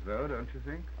scenes, though, don't you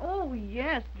think? Oh,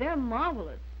 yes. They're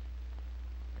marvelous.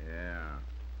 Yeah.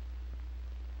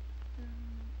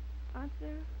 Aren't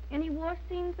there any war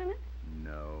scenes in it?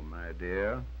 No, my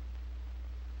dear.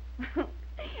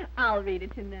 I'll read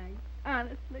it tonight,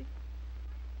 honestly.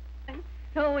 I'm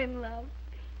so in love.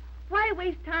 Why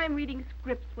waste time reading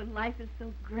scripts when life is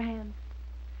so grand?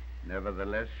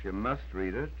 Nevertheless, you must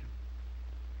read it.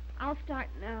 I'll start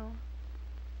now.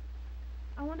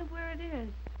 I wonder where it is.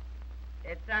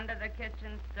 It's under the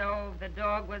kitchen stove. The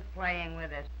dog was playing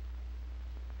with it.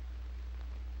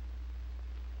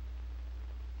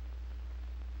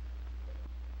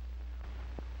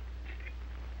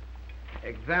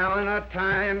 Examiner,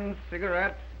 time,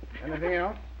 cigarettes. Anything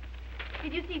else?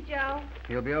 Did you see Joe?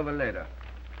 He'll be over later.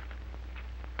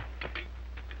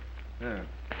 Yeah.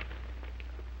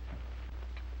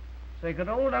 Say, could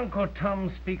old Uncle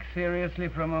Tom speak seriously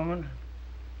for a moment?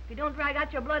 If you don't drag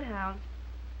out your bloodhounds.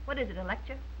 What is it, a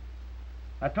lecture?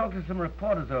 I talked to some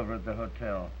reporters over at the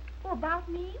hotel. Oh, about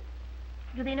me?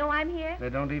 Do they know I'm here? They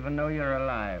don't even know you're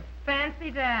alive. Fancy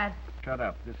that. Shut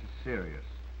up. This is serious.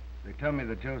 They tell me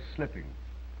that Joe's slipping.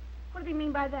 What do they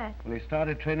mean by that? Well, he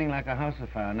started training like a house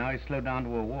afire. Now he's slowed down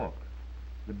to a walk.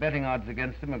 The betting odds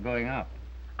against him are going up.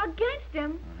 Against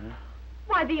him?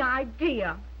 Why, the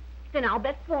idea. Then I'll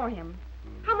bet for him.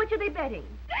 How much are they betting?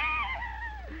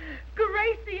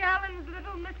 Gracie Allen's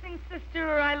little missing sister,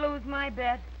 or I lose my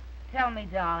bet. Tell me,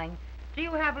 darling, do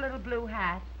you have a little blue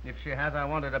hat? If she has, I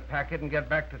want her to pack it and get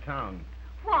back to town.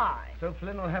 Why? So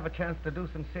Flynn will have a chance to do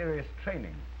some serious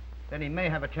training. Then he may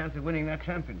have a chance of winning that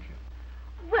championship.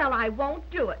 Well, I won't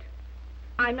do it.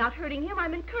 I'm not hurting him.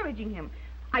 I'm encouraging him.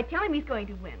 I tell him he's going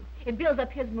to win. It builds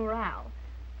up his morale.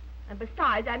 And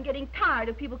besides, I'm getting tired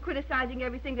of people criticizing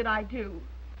everything that I do.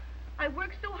 I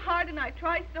work so hard and I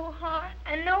try so hard.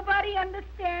 And nobody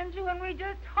understands you, and we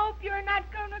just hope you're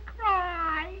not going to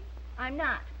cry. I'm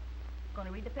not. I'm going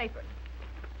to read the paper.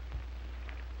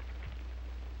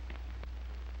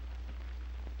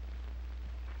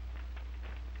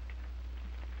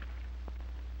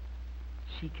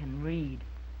 She can read.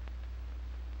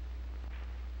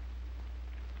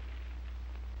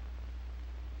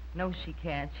 No, she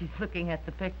can't. She's looking at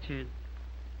the pictures.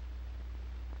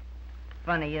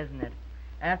 Funny, isn't it?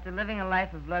 After living a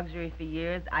life of luxury for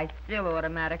years, I still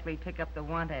automatically pick up the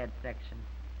want ad section.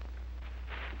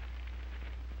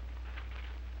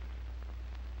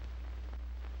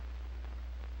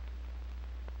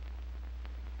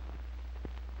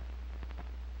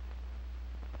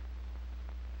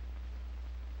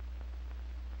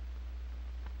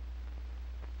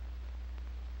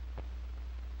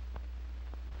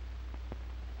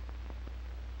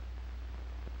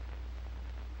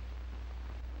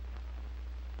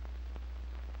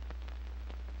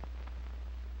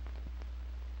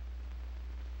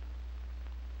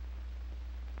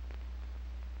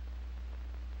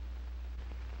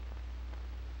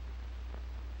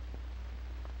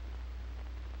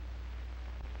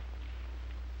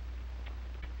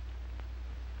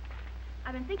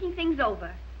 I've been thinking things over,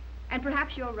 and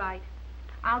perhaps you're right.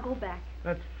 I'll go back.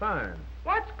 That's fine.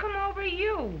 What's come over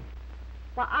you?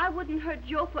 Well, I wouldn't hurt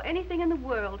Joe for anything in the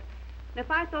world. And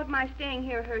if I thought my staying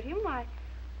here hurt him, why,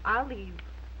 I'll leave.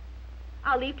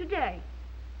 I'll leave today.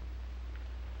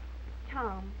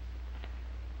 Tom,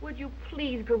 would you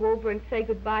please go over and say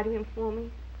goodbye to him for me?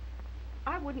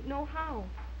 I wouldn't know how.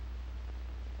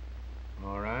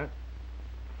 All right.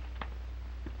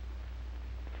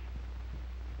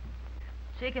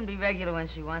 She can be regular when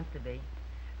she wants to be.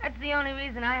 That's the only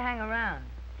reason I hang around.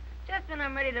 Just when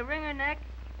I'm ready to wring her neck,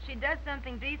 she does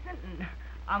something decent, and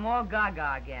I'm all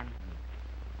gaga again.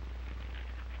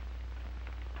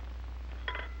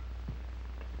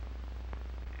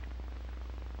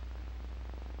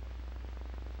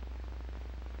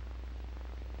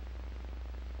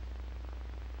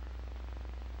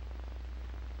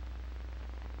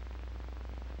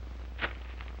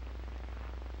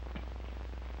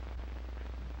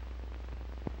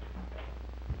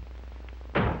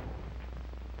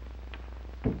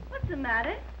 What's the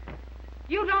matter?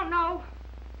 You don't know?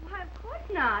 Why, of course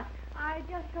not. I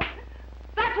just thought...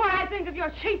 That's what I think of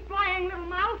your cheap, flying little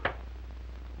mouth.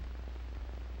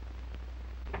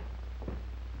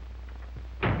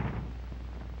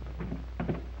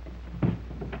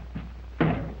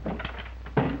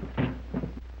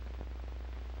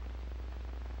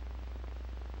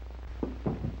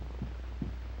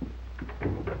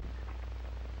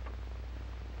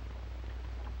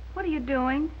 What are you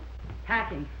doing?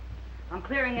 Packing. I'm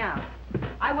clearing out.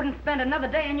 I wouldn't spend another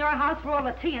day in your house for all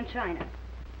the tea and china.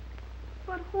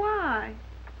 But why?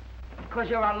 Because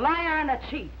you're a liar and a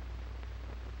cheat.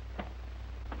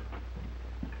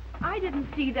 I didn't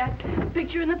see that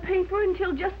picture in the paper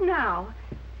until just now.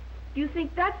 Do you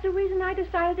think that's the reason I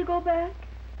decided to go back?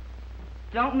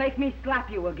 Don't make me slap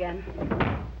you again.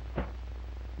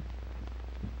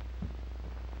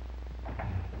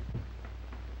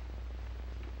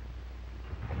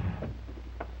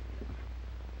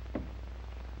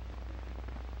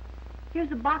 Here's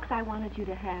the box I wanted you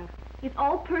to have. It's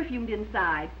all perfumed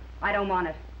inside. I don't want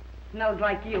it. Smells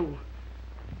like you.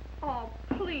 Oh,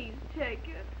 please take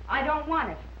it. I don't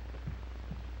want it.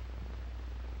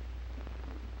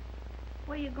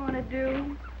 What are you going to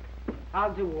do?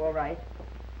 I'll do all right.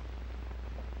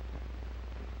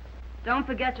 Don't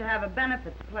forget you have a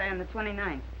benefits play on the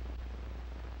 29th.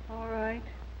 All right.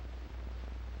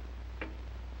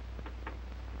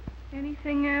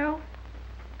 Anything else?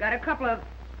 Got a couple of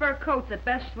fur coats at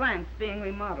best lengths being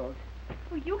remodeled.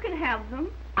 Well, you can have them.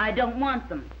 I don't want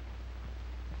them.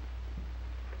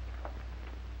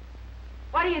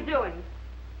 What are you doing?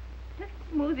 Just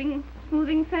smoothing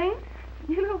things.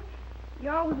 You know, you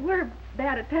always were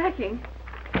bad at packing.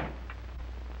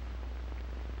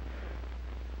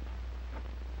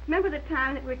 Remember the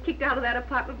time that we were kicked out of that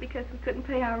apartment because we couldn't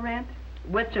pay our rent?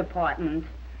 Which apartment?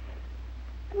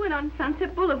 The one on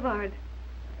Sunset Boulevard.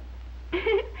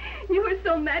 You were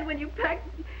so mad when you packed,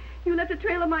 you left a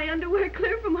trail of my underwear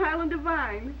clear from Hyland to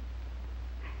Vine.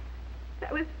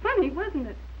 That was funny, wasn't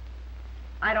it?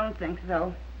 I don't think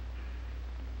so.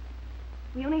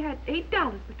 We only had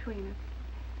 $8 between us.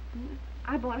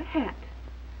 I bought a hat.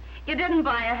 You didn't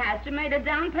buy a hat. You made a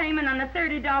down payment on a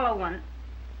 $30 one.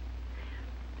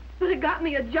 But it got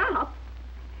me a job.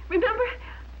 Remember?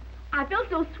 I felt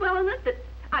so swell in it that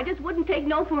I just wouldn't take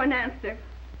no for an answer.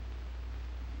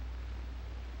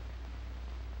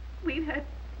 We've had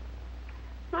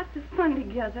lots of fun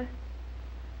together,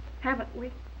 haven't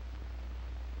we?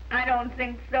 I don't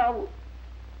think so.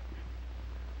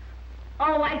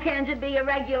 Oh, why can't you be a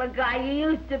regular guy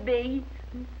you used to be?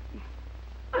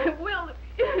 I will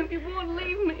if you won't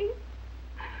leave me.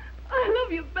 I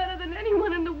love you better than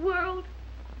anyone in the world.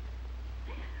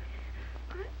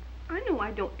 I know I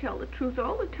don't tell the truth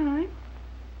all the time.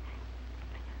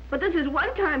 But this is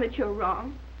one time that you're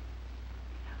wrong.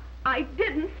 I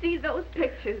didn't see those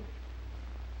pictures.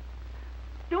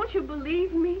 Don't you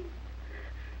believe me?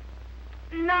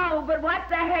 No, but what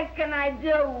the heck can I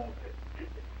do?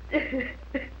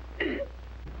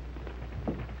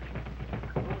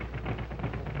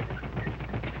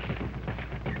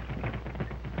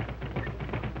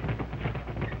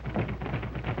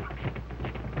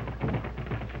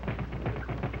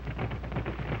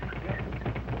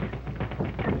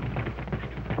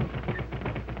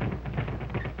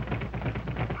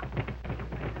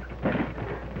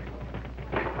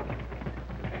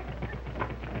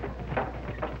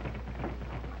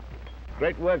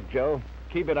 Great work, Joe.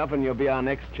 Keep it up and you'll be our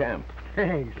next champ.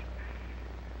 Thanks.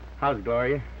 How's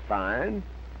Gloria? Fine.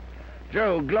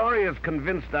 Joe, Gloria's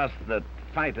convinced us that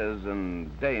fighters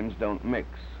and dames don't mix.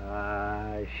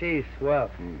 She's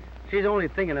swell. She's only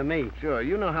thinking of me. Sure,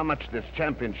 you know how much this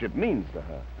championship means to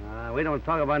her. We don't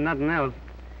talk about nothing else.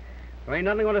 There ain't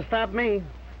nothing going to stop me.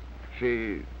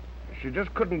 She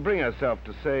just couldn't bring herself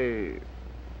to say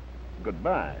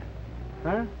goodbye.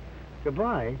 Huh?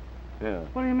 Goodbye? Yeah.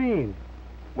 What do you mean?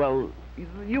 Well,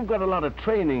 you've got a lot of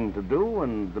training to do,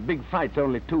 and the big fight's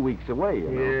only 2 weeks away, you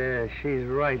know. Yeah, she's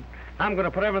right. I'm going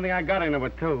to put everything I got into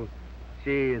it, too.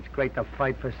 Gee, it's great to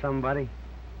fight for somebody.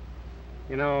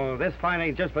 You know, this fight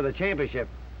ain't just for the championship.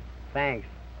 Thanks.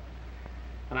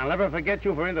 And I'll never forget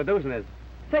you for introducing us.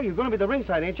 Say, you're going to be the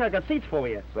ringside, ain't you? I got seats for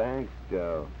you. Thanks,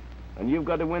 Joe. And you've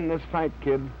got to win this fight,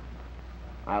 kid.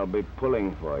 I'll be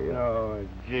pulling for you. Oh,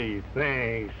 gee,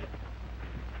 thanks.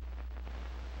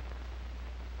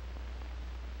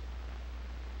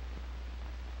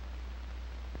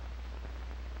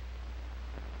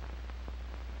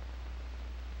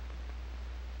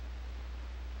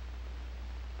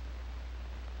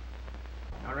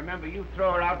 Now remember, you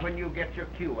throw her out when you get your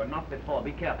cue, and not before.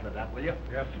 Be careful of that, will you?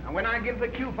 Yes. And when I give the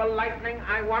cue for lightning,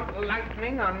 I want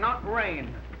lightning or not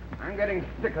rain. I'm getting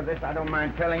sick of this, I don't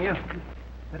mind telling you.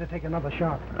 Better take another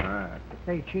shot. All right.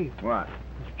 Hey, Chief. What?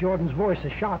 Miss Jordan's voice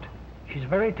is shot. She's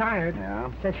very tired.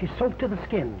 Yeah? Says she's soaked to the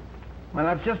skin. Well,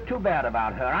 that's just too bad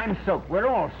about her. I'm soaked. We're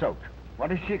all soaked. What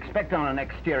does she expect on an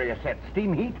exterior set?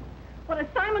 Steam heat? What a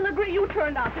Simon Legree you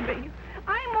turned out to be.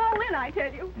 I'm all in, I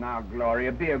tell you. Now,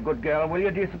 Gloria, be a good girl, will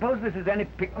you? Do you suppose this is any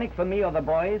picnic for me or the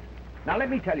boys? Now, let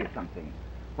me tell you something.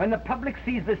 When the public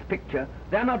sees this picture,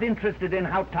 they're not interested in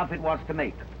how tough it was to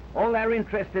make. All they're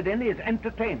interested in is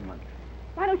entertainment.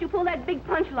 Why don't you pull that big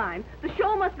punchline? The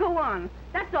show must go on.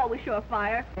 That's always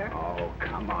surefire. Oh,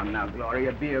 come on now,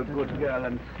 Gloria. Be a good girl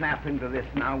and snap into this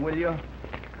now, will you?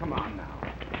 Come on now.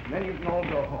 Then you can all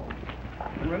go home.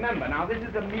 And remember, now, this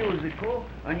is a musical,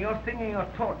 and you're singing a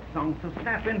torch song, so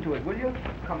snap into it, will you?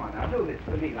 Come on, now, do this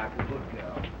for me like a good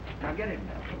girl. Now, get in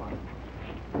there, come on.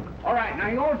 All right, now,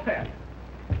 you all set.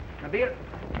 Now, be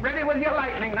ready with your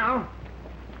lightning now.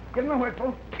 Give him a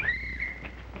whistle.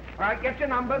 All right, get your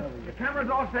numbers. Your camera's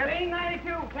all set. Lane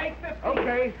 92, take 50.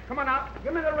 Okay, come on up.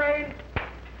 Give me the rein.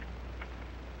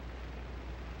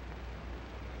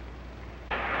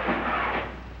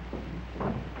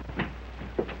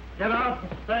 Get out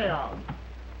and stay out.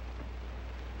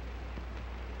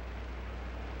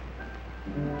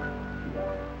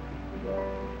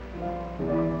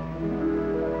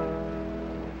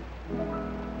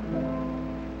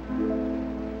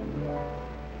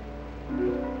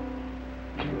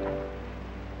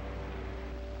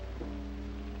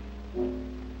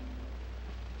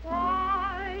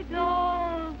 Why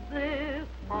does this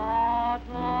heart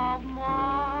of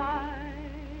mine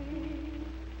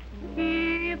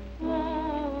keep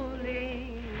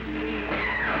pulling me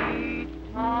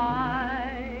each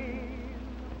time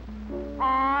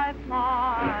I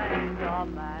find a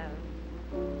man?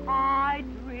 I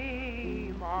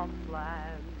dream of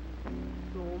plans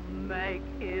to make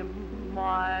him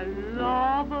my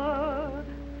lover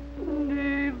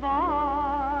divine.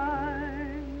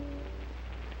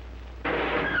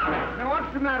 Now,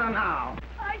 what's the matter now?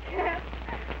 I can't,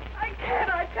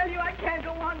 I tell you, I can't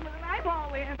go on with it. I'm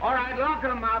all in. All right, lock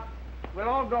them up. We'll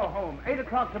all go home. 8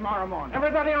 o'clock tomorrow morning.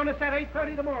 Everybody on the set,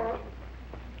 8:30 tomorrow.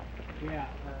 Yeah,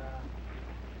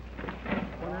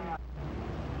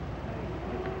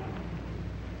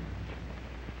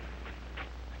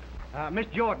 Miss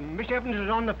Jordan, Miss Evans is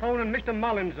on the phone in Mr.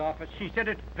 Mullins' office. She said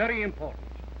it's very important.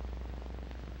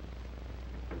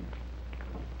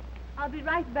 I'll be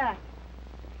right back.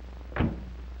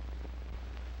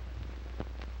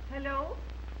 Hello?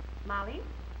 Molly?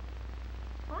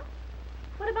 What?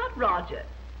 What about Roger?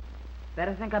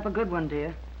 Better think up a good one,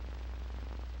 dear.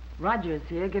 Roger's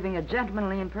here giving a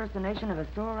gentlemanly impersonation of a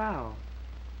sore owl.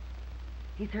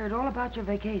 He's heard all about your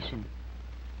vacation.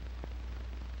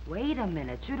 Wait a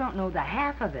minute. You don't know the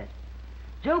half of it.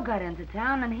 Joe got into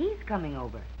town and he's coming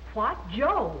over. What?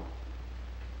 Joe?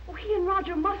 Oh, he and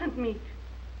Roger mustn't meet.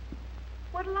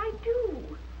 What'll I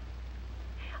do?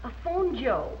 Phone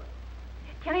Joe.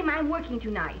 Tell him I'm working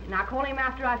tonight, and I'll call him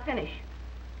after I finish.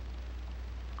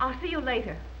 I'll see you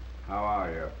later. How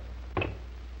are you?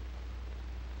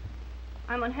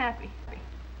 I'm unhappy.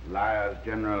 Liars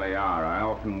generally are. I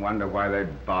often wonder why they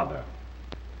bother.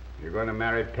 You're going to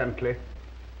marry Tentley?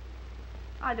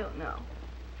 I don't know.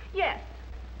 Yes.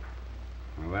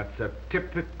 Well, that's a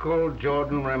typical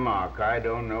Jordan remark. I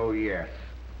don't know, yes.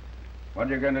 What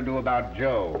are you going to do about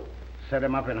Joe? Set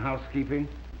him up in housekeeping?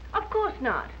 Of course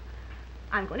not.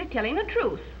 I'm going to tell him the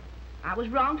truth. I was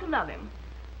wrong to love him.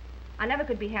 I never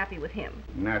could be happy with him.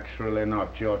 Naturally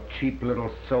not. Your cheap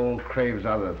little soul craves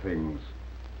other things.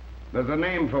 There's a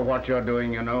name for what you're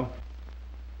doing, you know.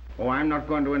 Oh, I'm not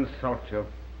going to insult you.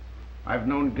 I've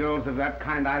known girls of that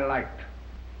kind I liked.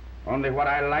 Only what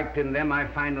I liked in them I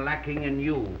find lacking in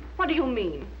you. What do you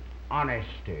mean?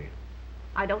 Honesty.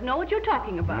 I don't know what you're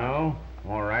talking about. No?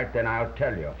 All right, then I'll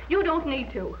tell you. You don't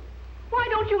need to. Why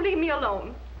don't you leave me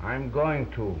alone? I'm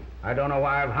going to. I don't know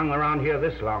why I've hung around here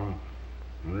this long.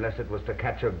 Unless it was to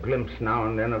catch a glimpse now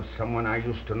and then of someone I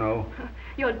used to know.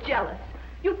 You're jealous.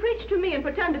 You preach to me and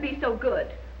pretend to be so good.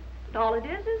 But all it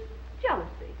is jealousy.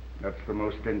 That's the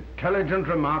most intelligent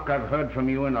remark I've heard from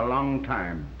you in a long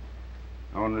time.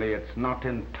 Only it's not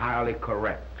entirely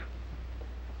correct.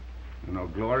 You know,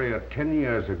 Gloria, 10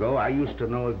 years ago, I used to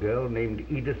know a girl named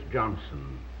Edith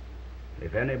Johnson.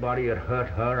 If anybody had hurt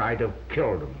her, I'd have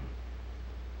killed him.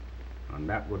 And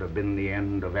that would have been the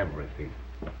end of everything.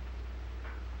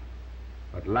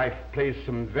 But life plays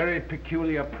some very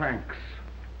peculiar pranks.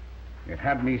 It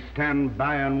had me stand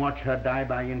by and watch her die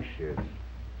by inches.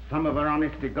 Some of her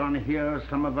honesty gone here,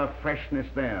 some of her freshness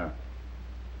there.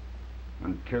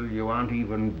 Until you aren't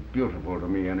even beautiful to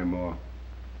me anymore.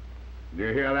 Do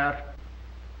you hear that?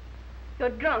 You're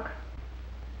drunk.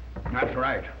 That's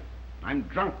right. I'm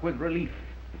drunk with relief.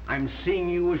 I'm seeing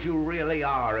you as you really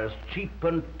are, as cheap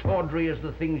and tawdry as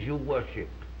the things you worship.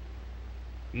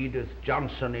 Edith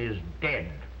Johnson is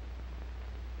dead.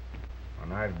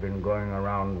 And I've been going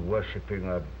around worshipping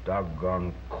a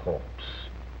doggone corpse.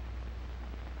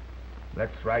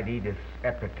 Let's write Edith's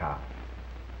epitaph.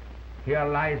 Here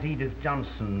lies Edith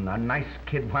Johnson, a nice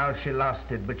kid while she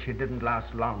lasted, but she didn't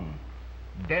last long.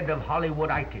 Dead of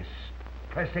Hollywooditis,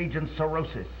 press agent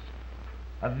cirrhosis,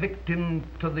 a victim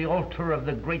to the altar of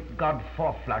the great god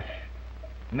Fourflush.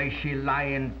 May she lie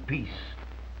in peace,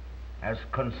 as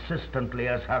consistently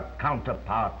as her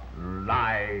counterpart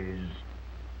lies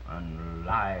and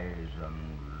lies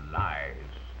and lies.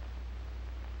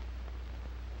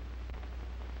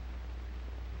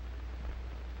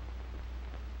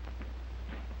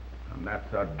 And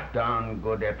that's a darn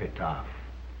good epitaph.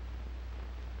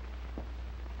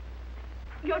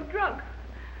 You're drunk.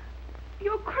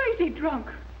 You're crazy drunk.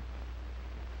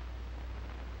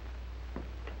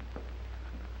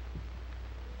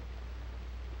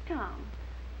 Tom,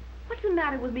 what's the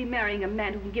matter with me marrying a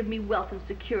man who can give me wealth and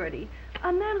security?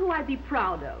 A man who I'd be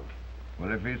proud of.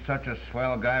 Well, if he's such a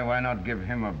swell guy, why not give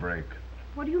him a break?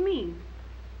 What do you mean?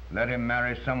 Let him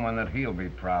marry someone that he'll be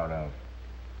proud of.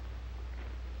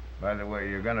 By the way,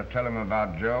 you're going to tell him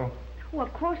about Joe? Well,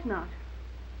 of course not.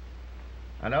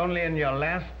 And only in your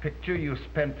last picture you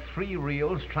spent 3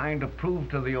 reels trying to prove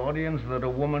to the audience that a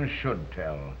woman should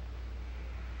tell.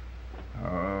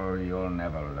 Oh, you'll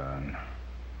never learn.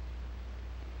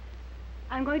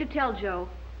 I'm going to tell Joe.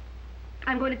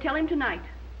 I'm going to tell him tonight.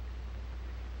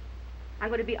 I'm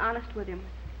going to be honest with him.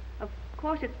 Of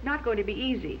course, it's not going to be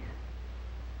easy.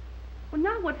 Well,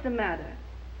 now what's the matter?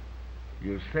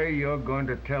 You say you're going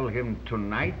to tell him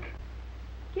tonight?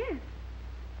 Yes.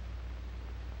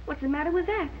 What's the matter with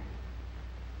that?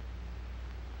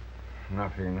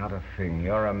 Nothing, not a thing.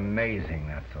 You're amazing,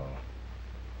 that's all.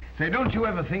 Say, don't you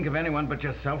ever think of anyone but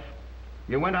yourself?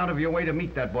 You went out of your way to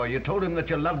meet that boy. You told him that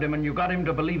you loved him and you got him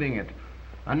to believing it.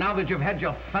 And now that you've had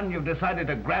your fun, you've decided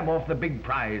to grab off the big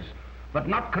prize. But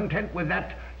not content with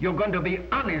that, you're going to be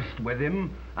honest with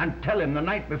him and tell him the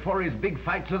night before his big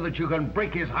fight so that you can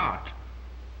break his heart.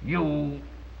 You...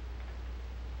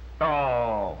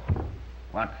 Oh,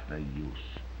 what's the use?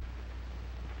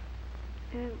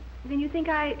 Then you think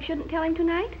I shouldn't tell him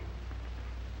tonight?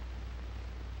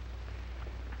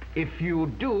 If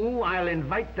you do, I'll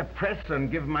invite the press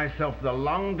and give myself the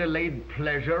long-delayed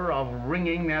pleasure of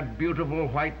wringing that beautiful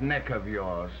white neck of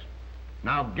yours.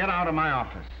 Now get out of my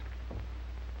office.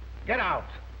 Get out.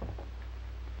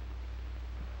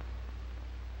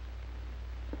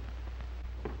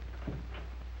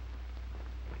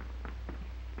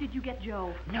 Did you get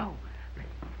Joe? No.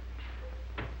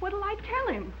 What'll I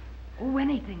tell him? Oh,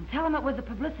 anything. Tell him it was a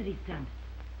publicity stunt.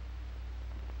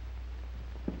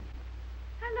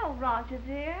 Hello, Roger,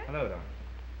 dear. Hello, darling.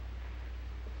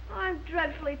 Oh, I'm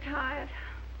dreadfully tired.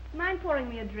 Mind pouring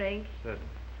me a drink? Certainly.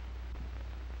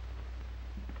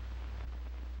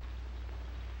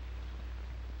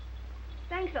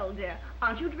 Thanks, old dear.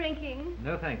 Aren't you drinking?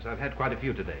 No, thanks. I've had quite a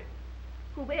few today.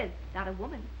 Who is? Not a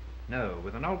woman. No,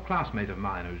 with an old classmate of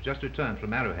mine who's just returned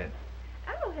from Arrowhead.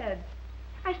 Arrowhead?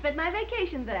 I spent my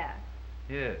vacation there.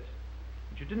 Yes.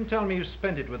 But you didn't tell me you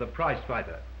spent it with a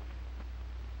prizefighter.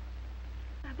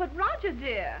 But Roger,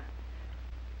 dear.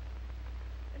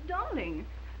 Darling,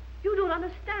 you don't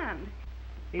understand.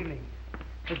 Evening.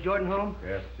 Is Jordan home?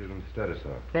 Yes, she's in the status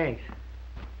office. Thanks.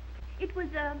 It was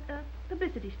a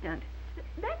publicity stunt.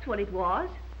 That's what it was.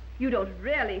 You don't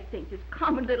really think this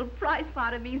common little prize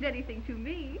fighter means anything to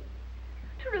me.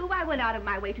 True, I went out of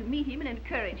my way to meet him and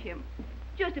encourage him.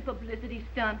 Just a publicity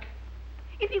stunt.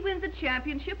 If he wins the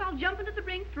championship, I'll jump into the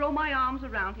ring, throw my arms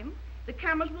around him. The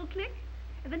cameras will click,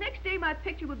 and the next day my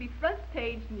picture will be front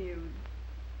page news.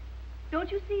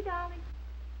 Don't you see, darling?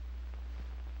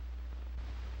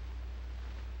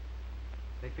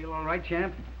 They feel all right,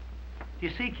 champ?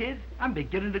 You see, kid? I'm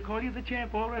beginning to call you the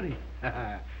champ already.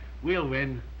 We'll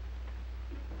win.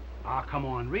 Ah, come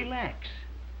on, relax.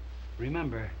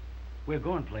 Remember, we're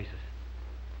going places.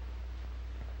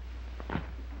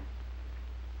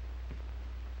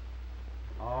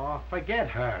 Oh, forget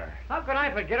her. How can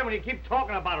I forget her when you keep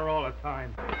talking about her all the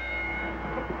time?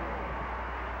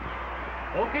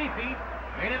 Okay, Pete.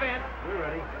 Main event. We're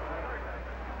ready.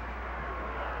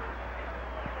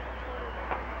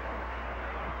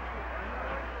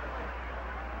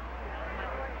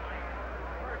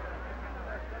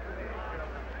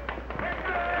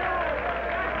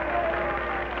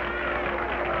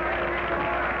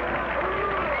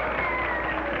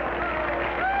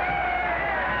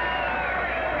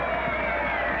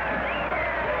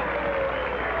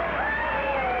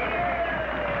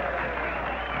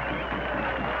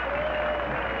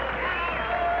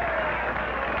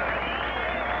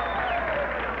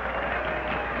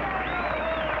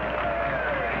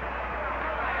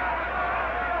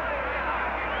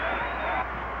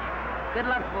 Good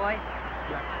luck, boy.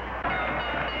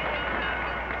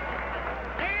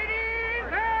 Ladies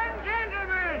and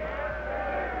gentlemen,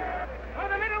 for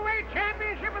the middleweight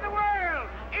championship of the world,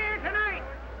 here tonight,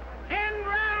 10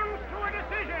 rounds to a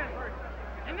decision.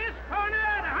 In this corner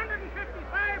at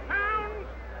 155 pounds,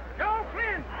 Joe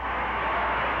Flynn.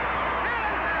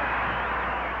 Challenger.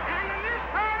 And in this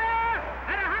corner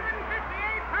at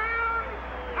 158 pounds,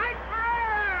 Mike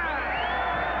Ferreira.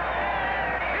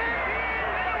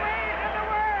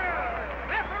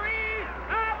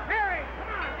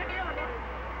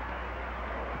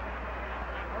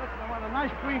 Nice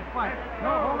clean fight.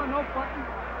 No holding, no button.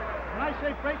 When I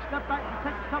say break, step back and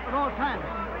protect yourself at all times.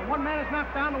 When one man is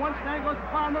knocked down, the one stand goes to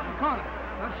far in the corner.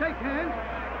 Now shake hands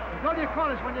and go to your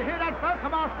corners. When you hear that bell,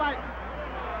 come out fighting.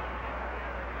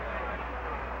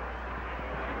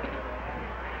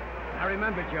 Now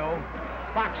remember, Joe,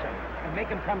 box him and make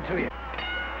him come to you.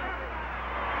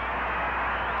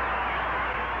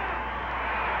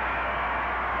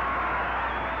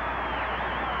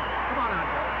 Come on out,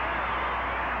 Joe.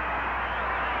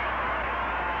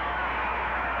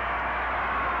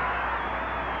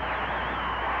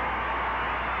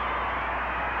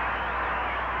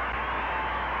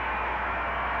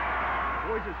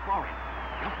 Boys is forward.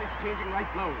 Just exchanging right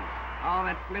blows. Oh,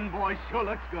 that Flynn boy sure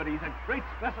looks good. He's a great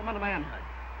specimen of manhood.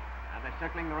 Now they're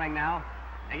circling the ring now,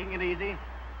 taking it easy,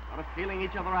 sort of feeling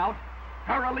each other out.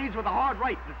 Ferreira leads with a hard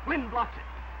right, but Flynn blocks it.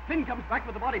 Flynn comes back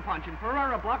with a body punch, and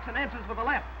Ferreira blocks and answers with a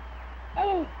left.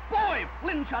 Oh, boy!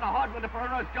 Flynn shot a hard one to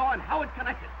Ferreira's jaw, and how it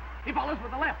connected. He follows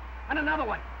with the left, and another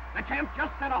one. The champ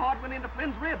just sent a hard one into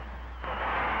Flynn's ribs.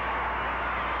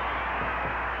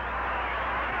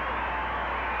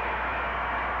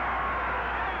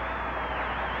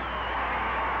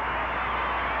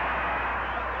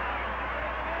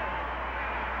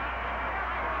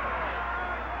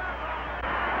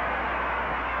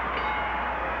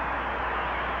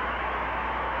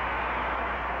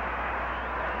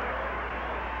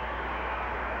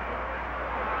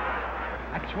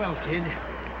 That's swell, kid.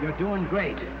 You're doing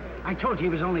great. I told you he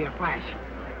was only a flash.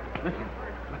 Listen,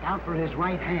 look out for his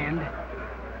right hand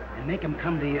and make him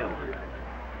come to you.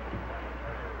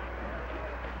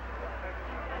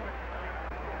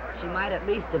 She might at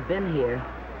least have been here.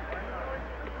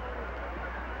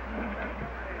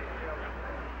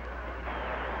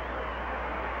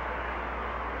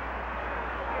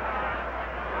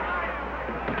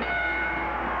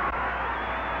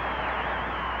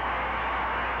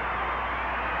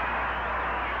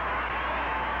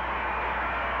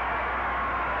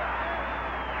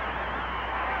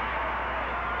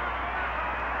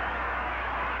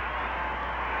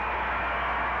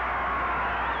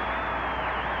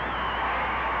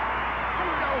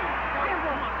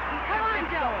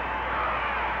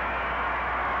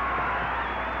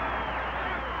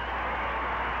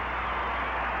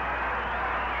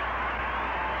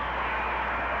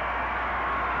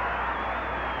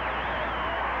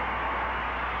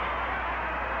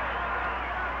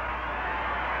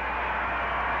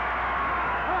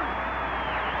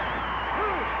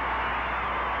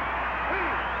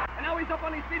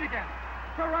 his feet again.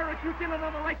 Ferrara shoots in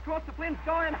another right cross to Flynn's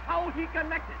jaw, and how he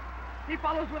connected. He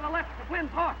follows with a left to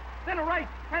Flynn's heart, then a right,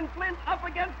 and Flynn up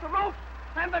against the rope.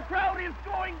 And the crowd is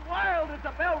going wild as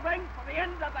the bell rings for the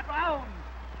end of the round.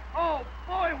 Oh,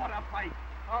 boy, what a fight.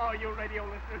 Oh, you radio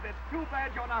listeners, it's too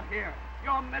bad you're not here.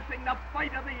 You're missing the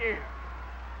fight of the year.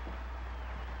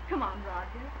 Come on,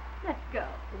 Roger. Let's go.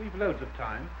 We've loads of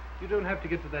time. You don't have to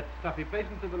get to that stuffy place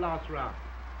until the last round.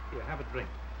 Here, have a drink.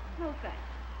 No, thanks.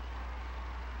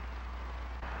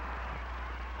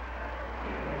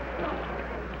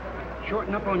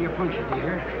 Shorten up on your punches,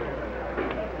 dear.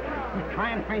 Try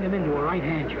and feint him into a right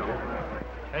hand, Joe.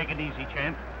 Take it easy,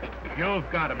 champ. You've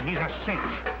got him. He's a cinch.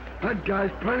 That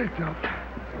guy's plenty tough.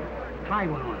 Try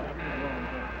one on him.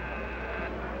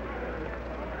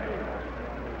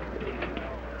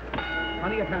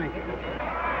 Plenty of time.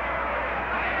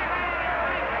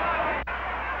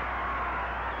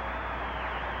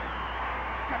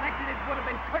 Connected, it would have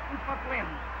been curtains for Flynn.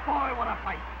 Boy, what a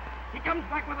fight. He comes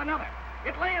back with another.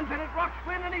 It lands and it rocks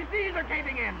Flynn, and his knees are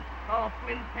caving in. Oh,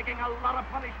 Flynn's taking a lot of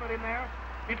punishment in there.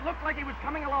 It looked like he was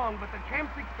coming along, but the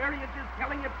champ's experience is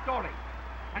telling its story.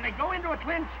 And they go into a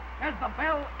clinch as the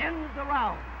bell ends the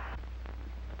round.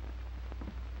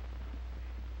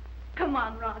 Come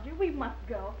on, Roger. We must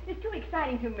go. It's too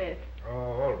exciting to miss. Oh,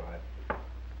 all right.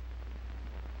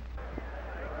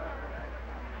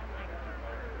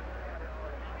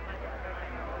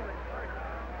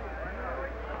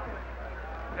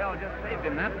 Bell just saved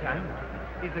him that time.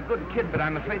 He's a good kid, but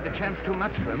I'm afraid the champ's too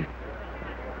much for him.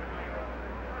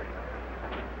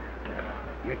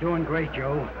 You're doing great,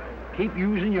 Joe. Keep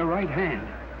using your right hand.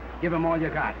 Give him all you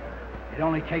got. It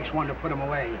only takes one to put him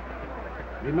away.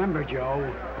 Remember,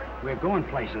 Joe, we're going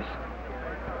places.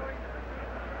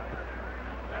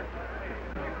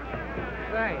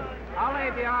 Say, I'll lay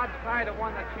the odds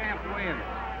 5-1 the champ wins.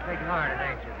 Big-hearted,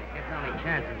 ain't you? The kid's only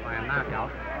chances by a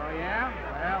knockout. Oh, yeah?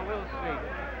 Well, we'll see.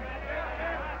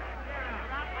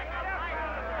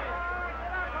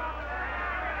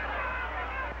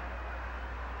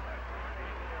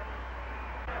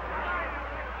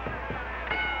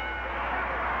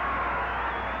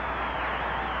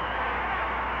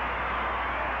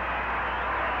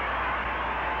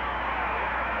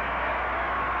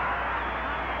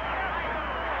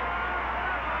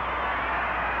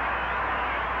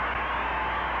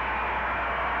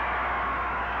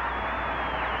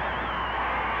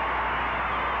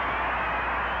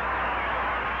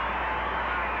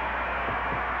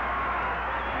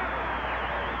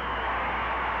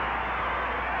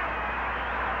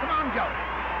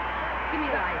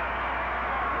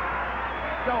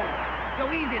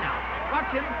 Joe, easy now.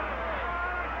 Watch him.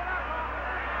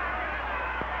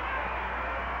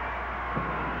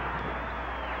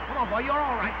 Come on, boy, you're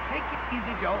all right. Take it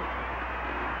easy, Joe.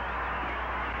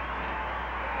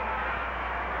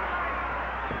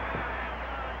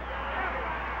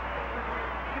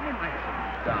 Give me my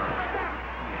cigar.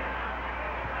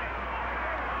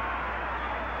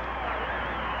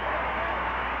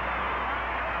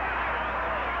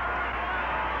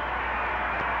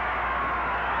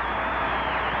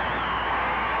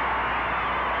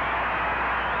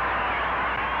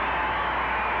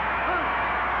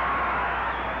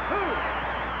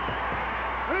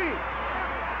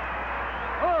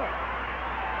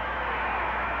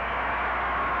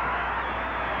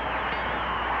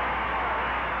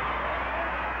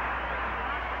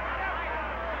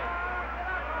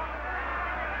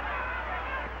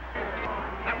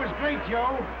 Great,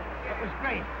 Joe. That was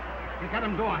great. You got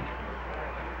him going.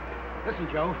 Listen,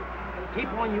 Joe, keep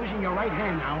on using your right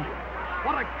hand now.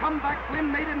 What a comeback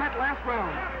Flynn made in that last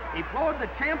round. He floored the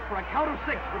champ for a count of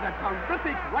 6 with a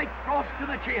terrific right cross to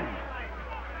the chin.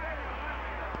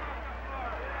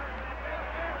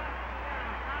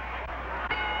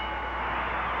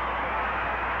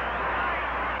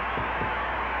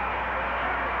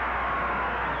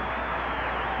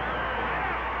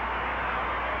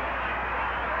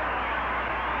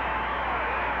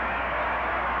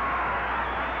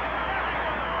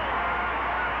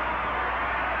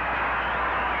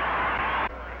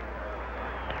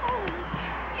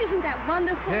 Isn't that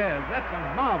wonderful? Yes, that's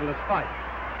a marvelous fight.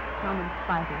 Common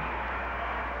fighters.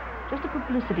 Just a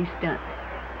publicity stunt.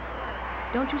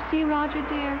 Don't you see, Roger,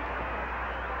 dear?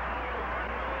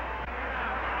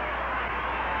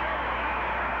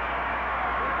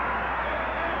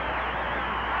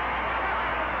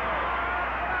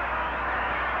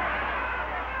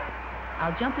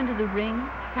 I'll jump into the ring.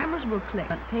 Cameras will click.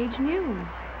 Front page news.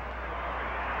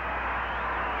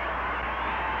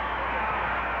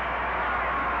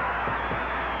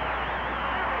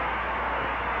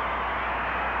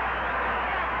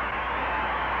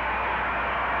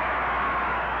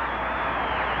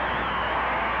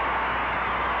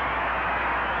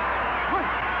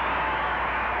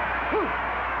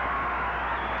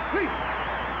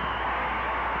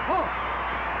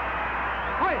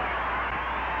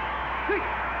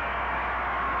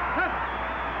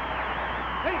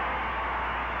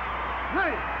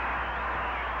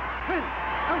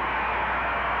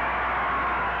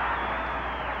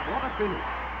 not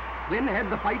finished. Flynn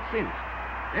had the fight cinched.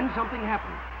 Then something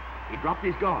happened. He dropped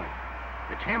his guard.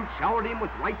 The champ showered him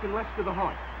with rights and lefts to the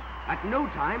heart. At no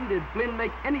time did Flynn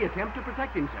make any attempt to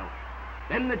protect himself.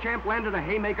 Then the champ landed a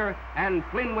haymaker, and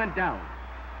Flynn went down.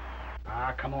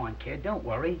 Ah, come on, kid. Don't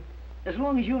worry. As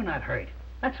long as you're not hurt.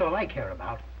 That's all I care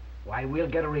about. Why, we'll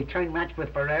get a return match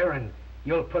with Ferrer, and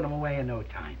you'll put him away in no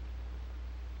time.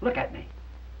 Look at me.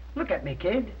 Look at me,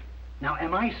 kid. Now,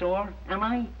 am I sore? Am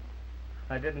I?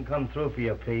 I didn't come through for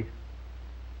you, Pete.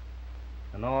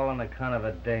 And all on account of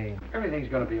a dame. Everything's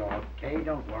gonna be okay.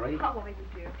 Don't worry. How are you,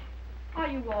 dear? Are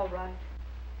you all right?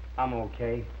 I'm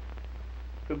okay.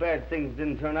 Too bad things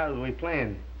didn't turn out as we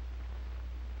planned.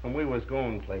 And we was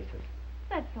going places.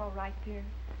 That's all right, dear.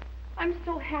 I'm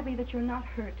so happy that you're not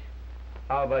hurt.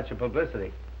 How about your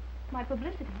publicity? My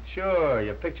publicity? Sure,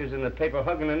 your picture's in the paper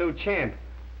hugging a new champ.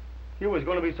 You was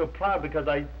going to be so proud because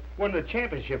I won the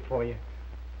championship for you.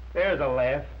 There's a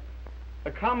laugh.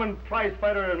 A common prize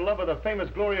fighter in love with the famous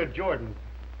Gloria Jordan.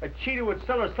 A cheater would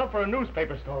sell herself for a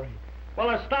newspaper story. Well,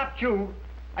 I stopped you.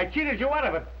 I cheated you out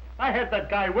of it. I had that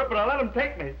guy whipped, and I let him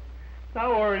take me.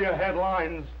 Now where are your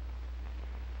headlines?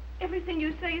 Everything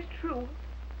you say is true.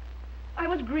 I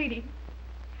was greedy,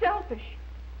 selfish,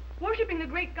 worshipping the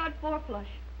great god Fourflush.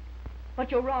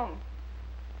 But you're wrong.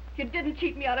 You didn't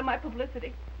cheat me out of my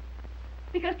publicity.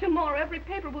 Because tomorrow every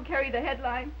paper will carry the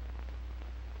headline.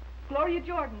 Gloria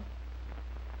Jordan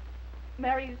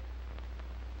marries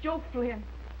Joe Flynn.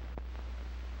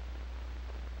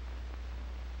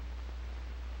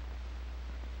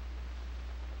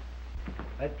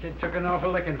 That kid took an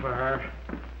awful licking for her.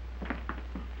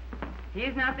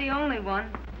 He's not the only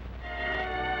one.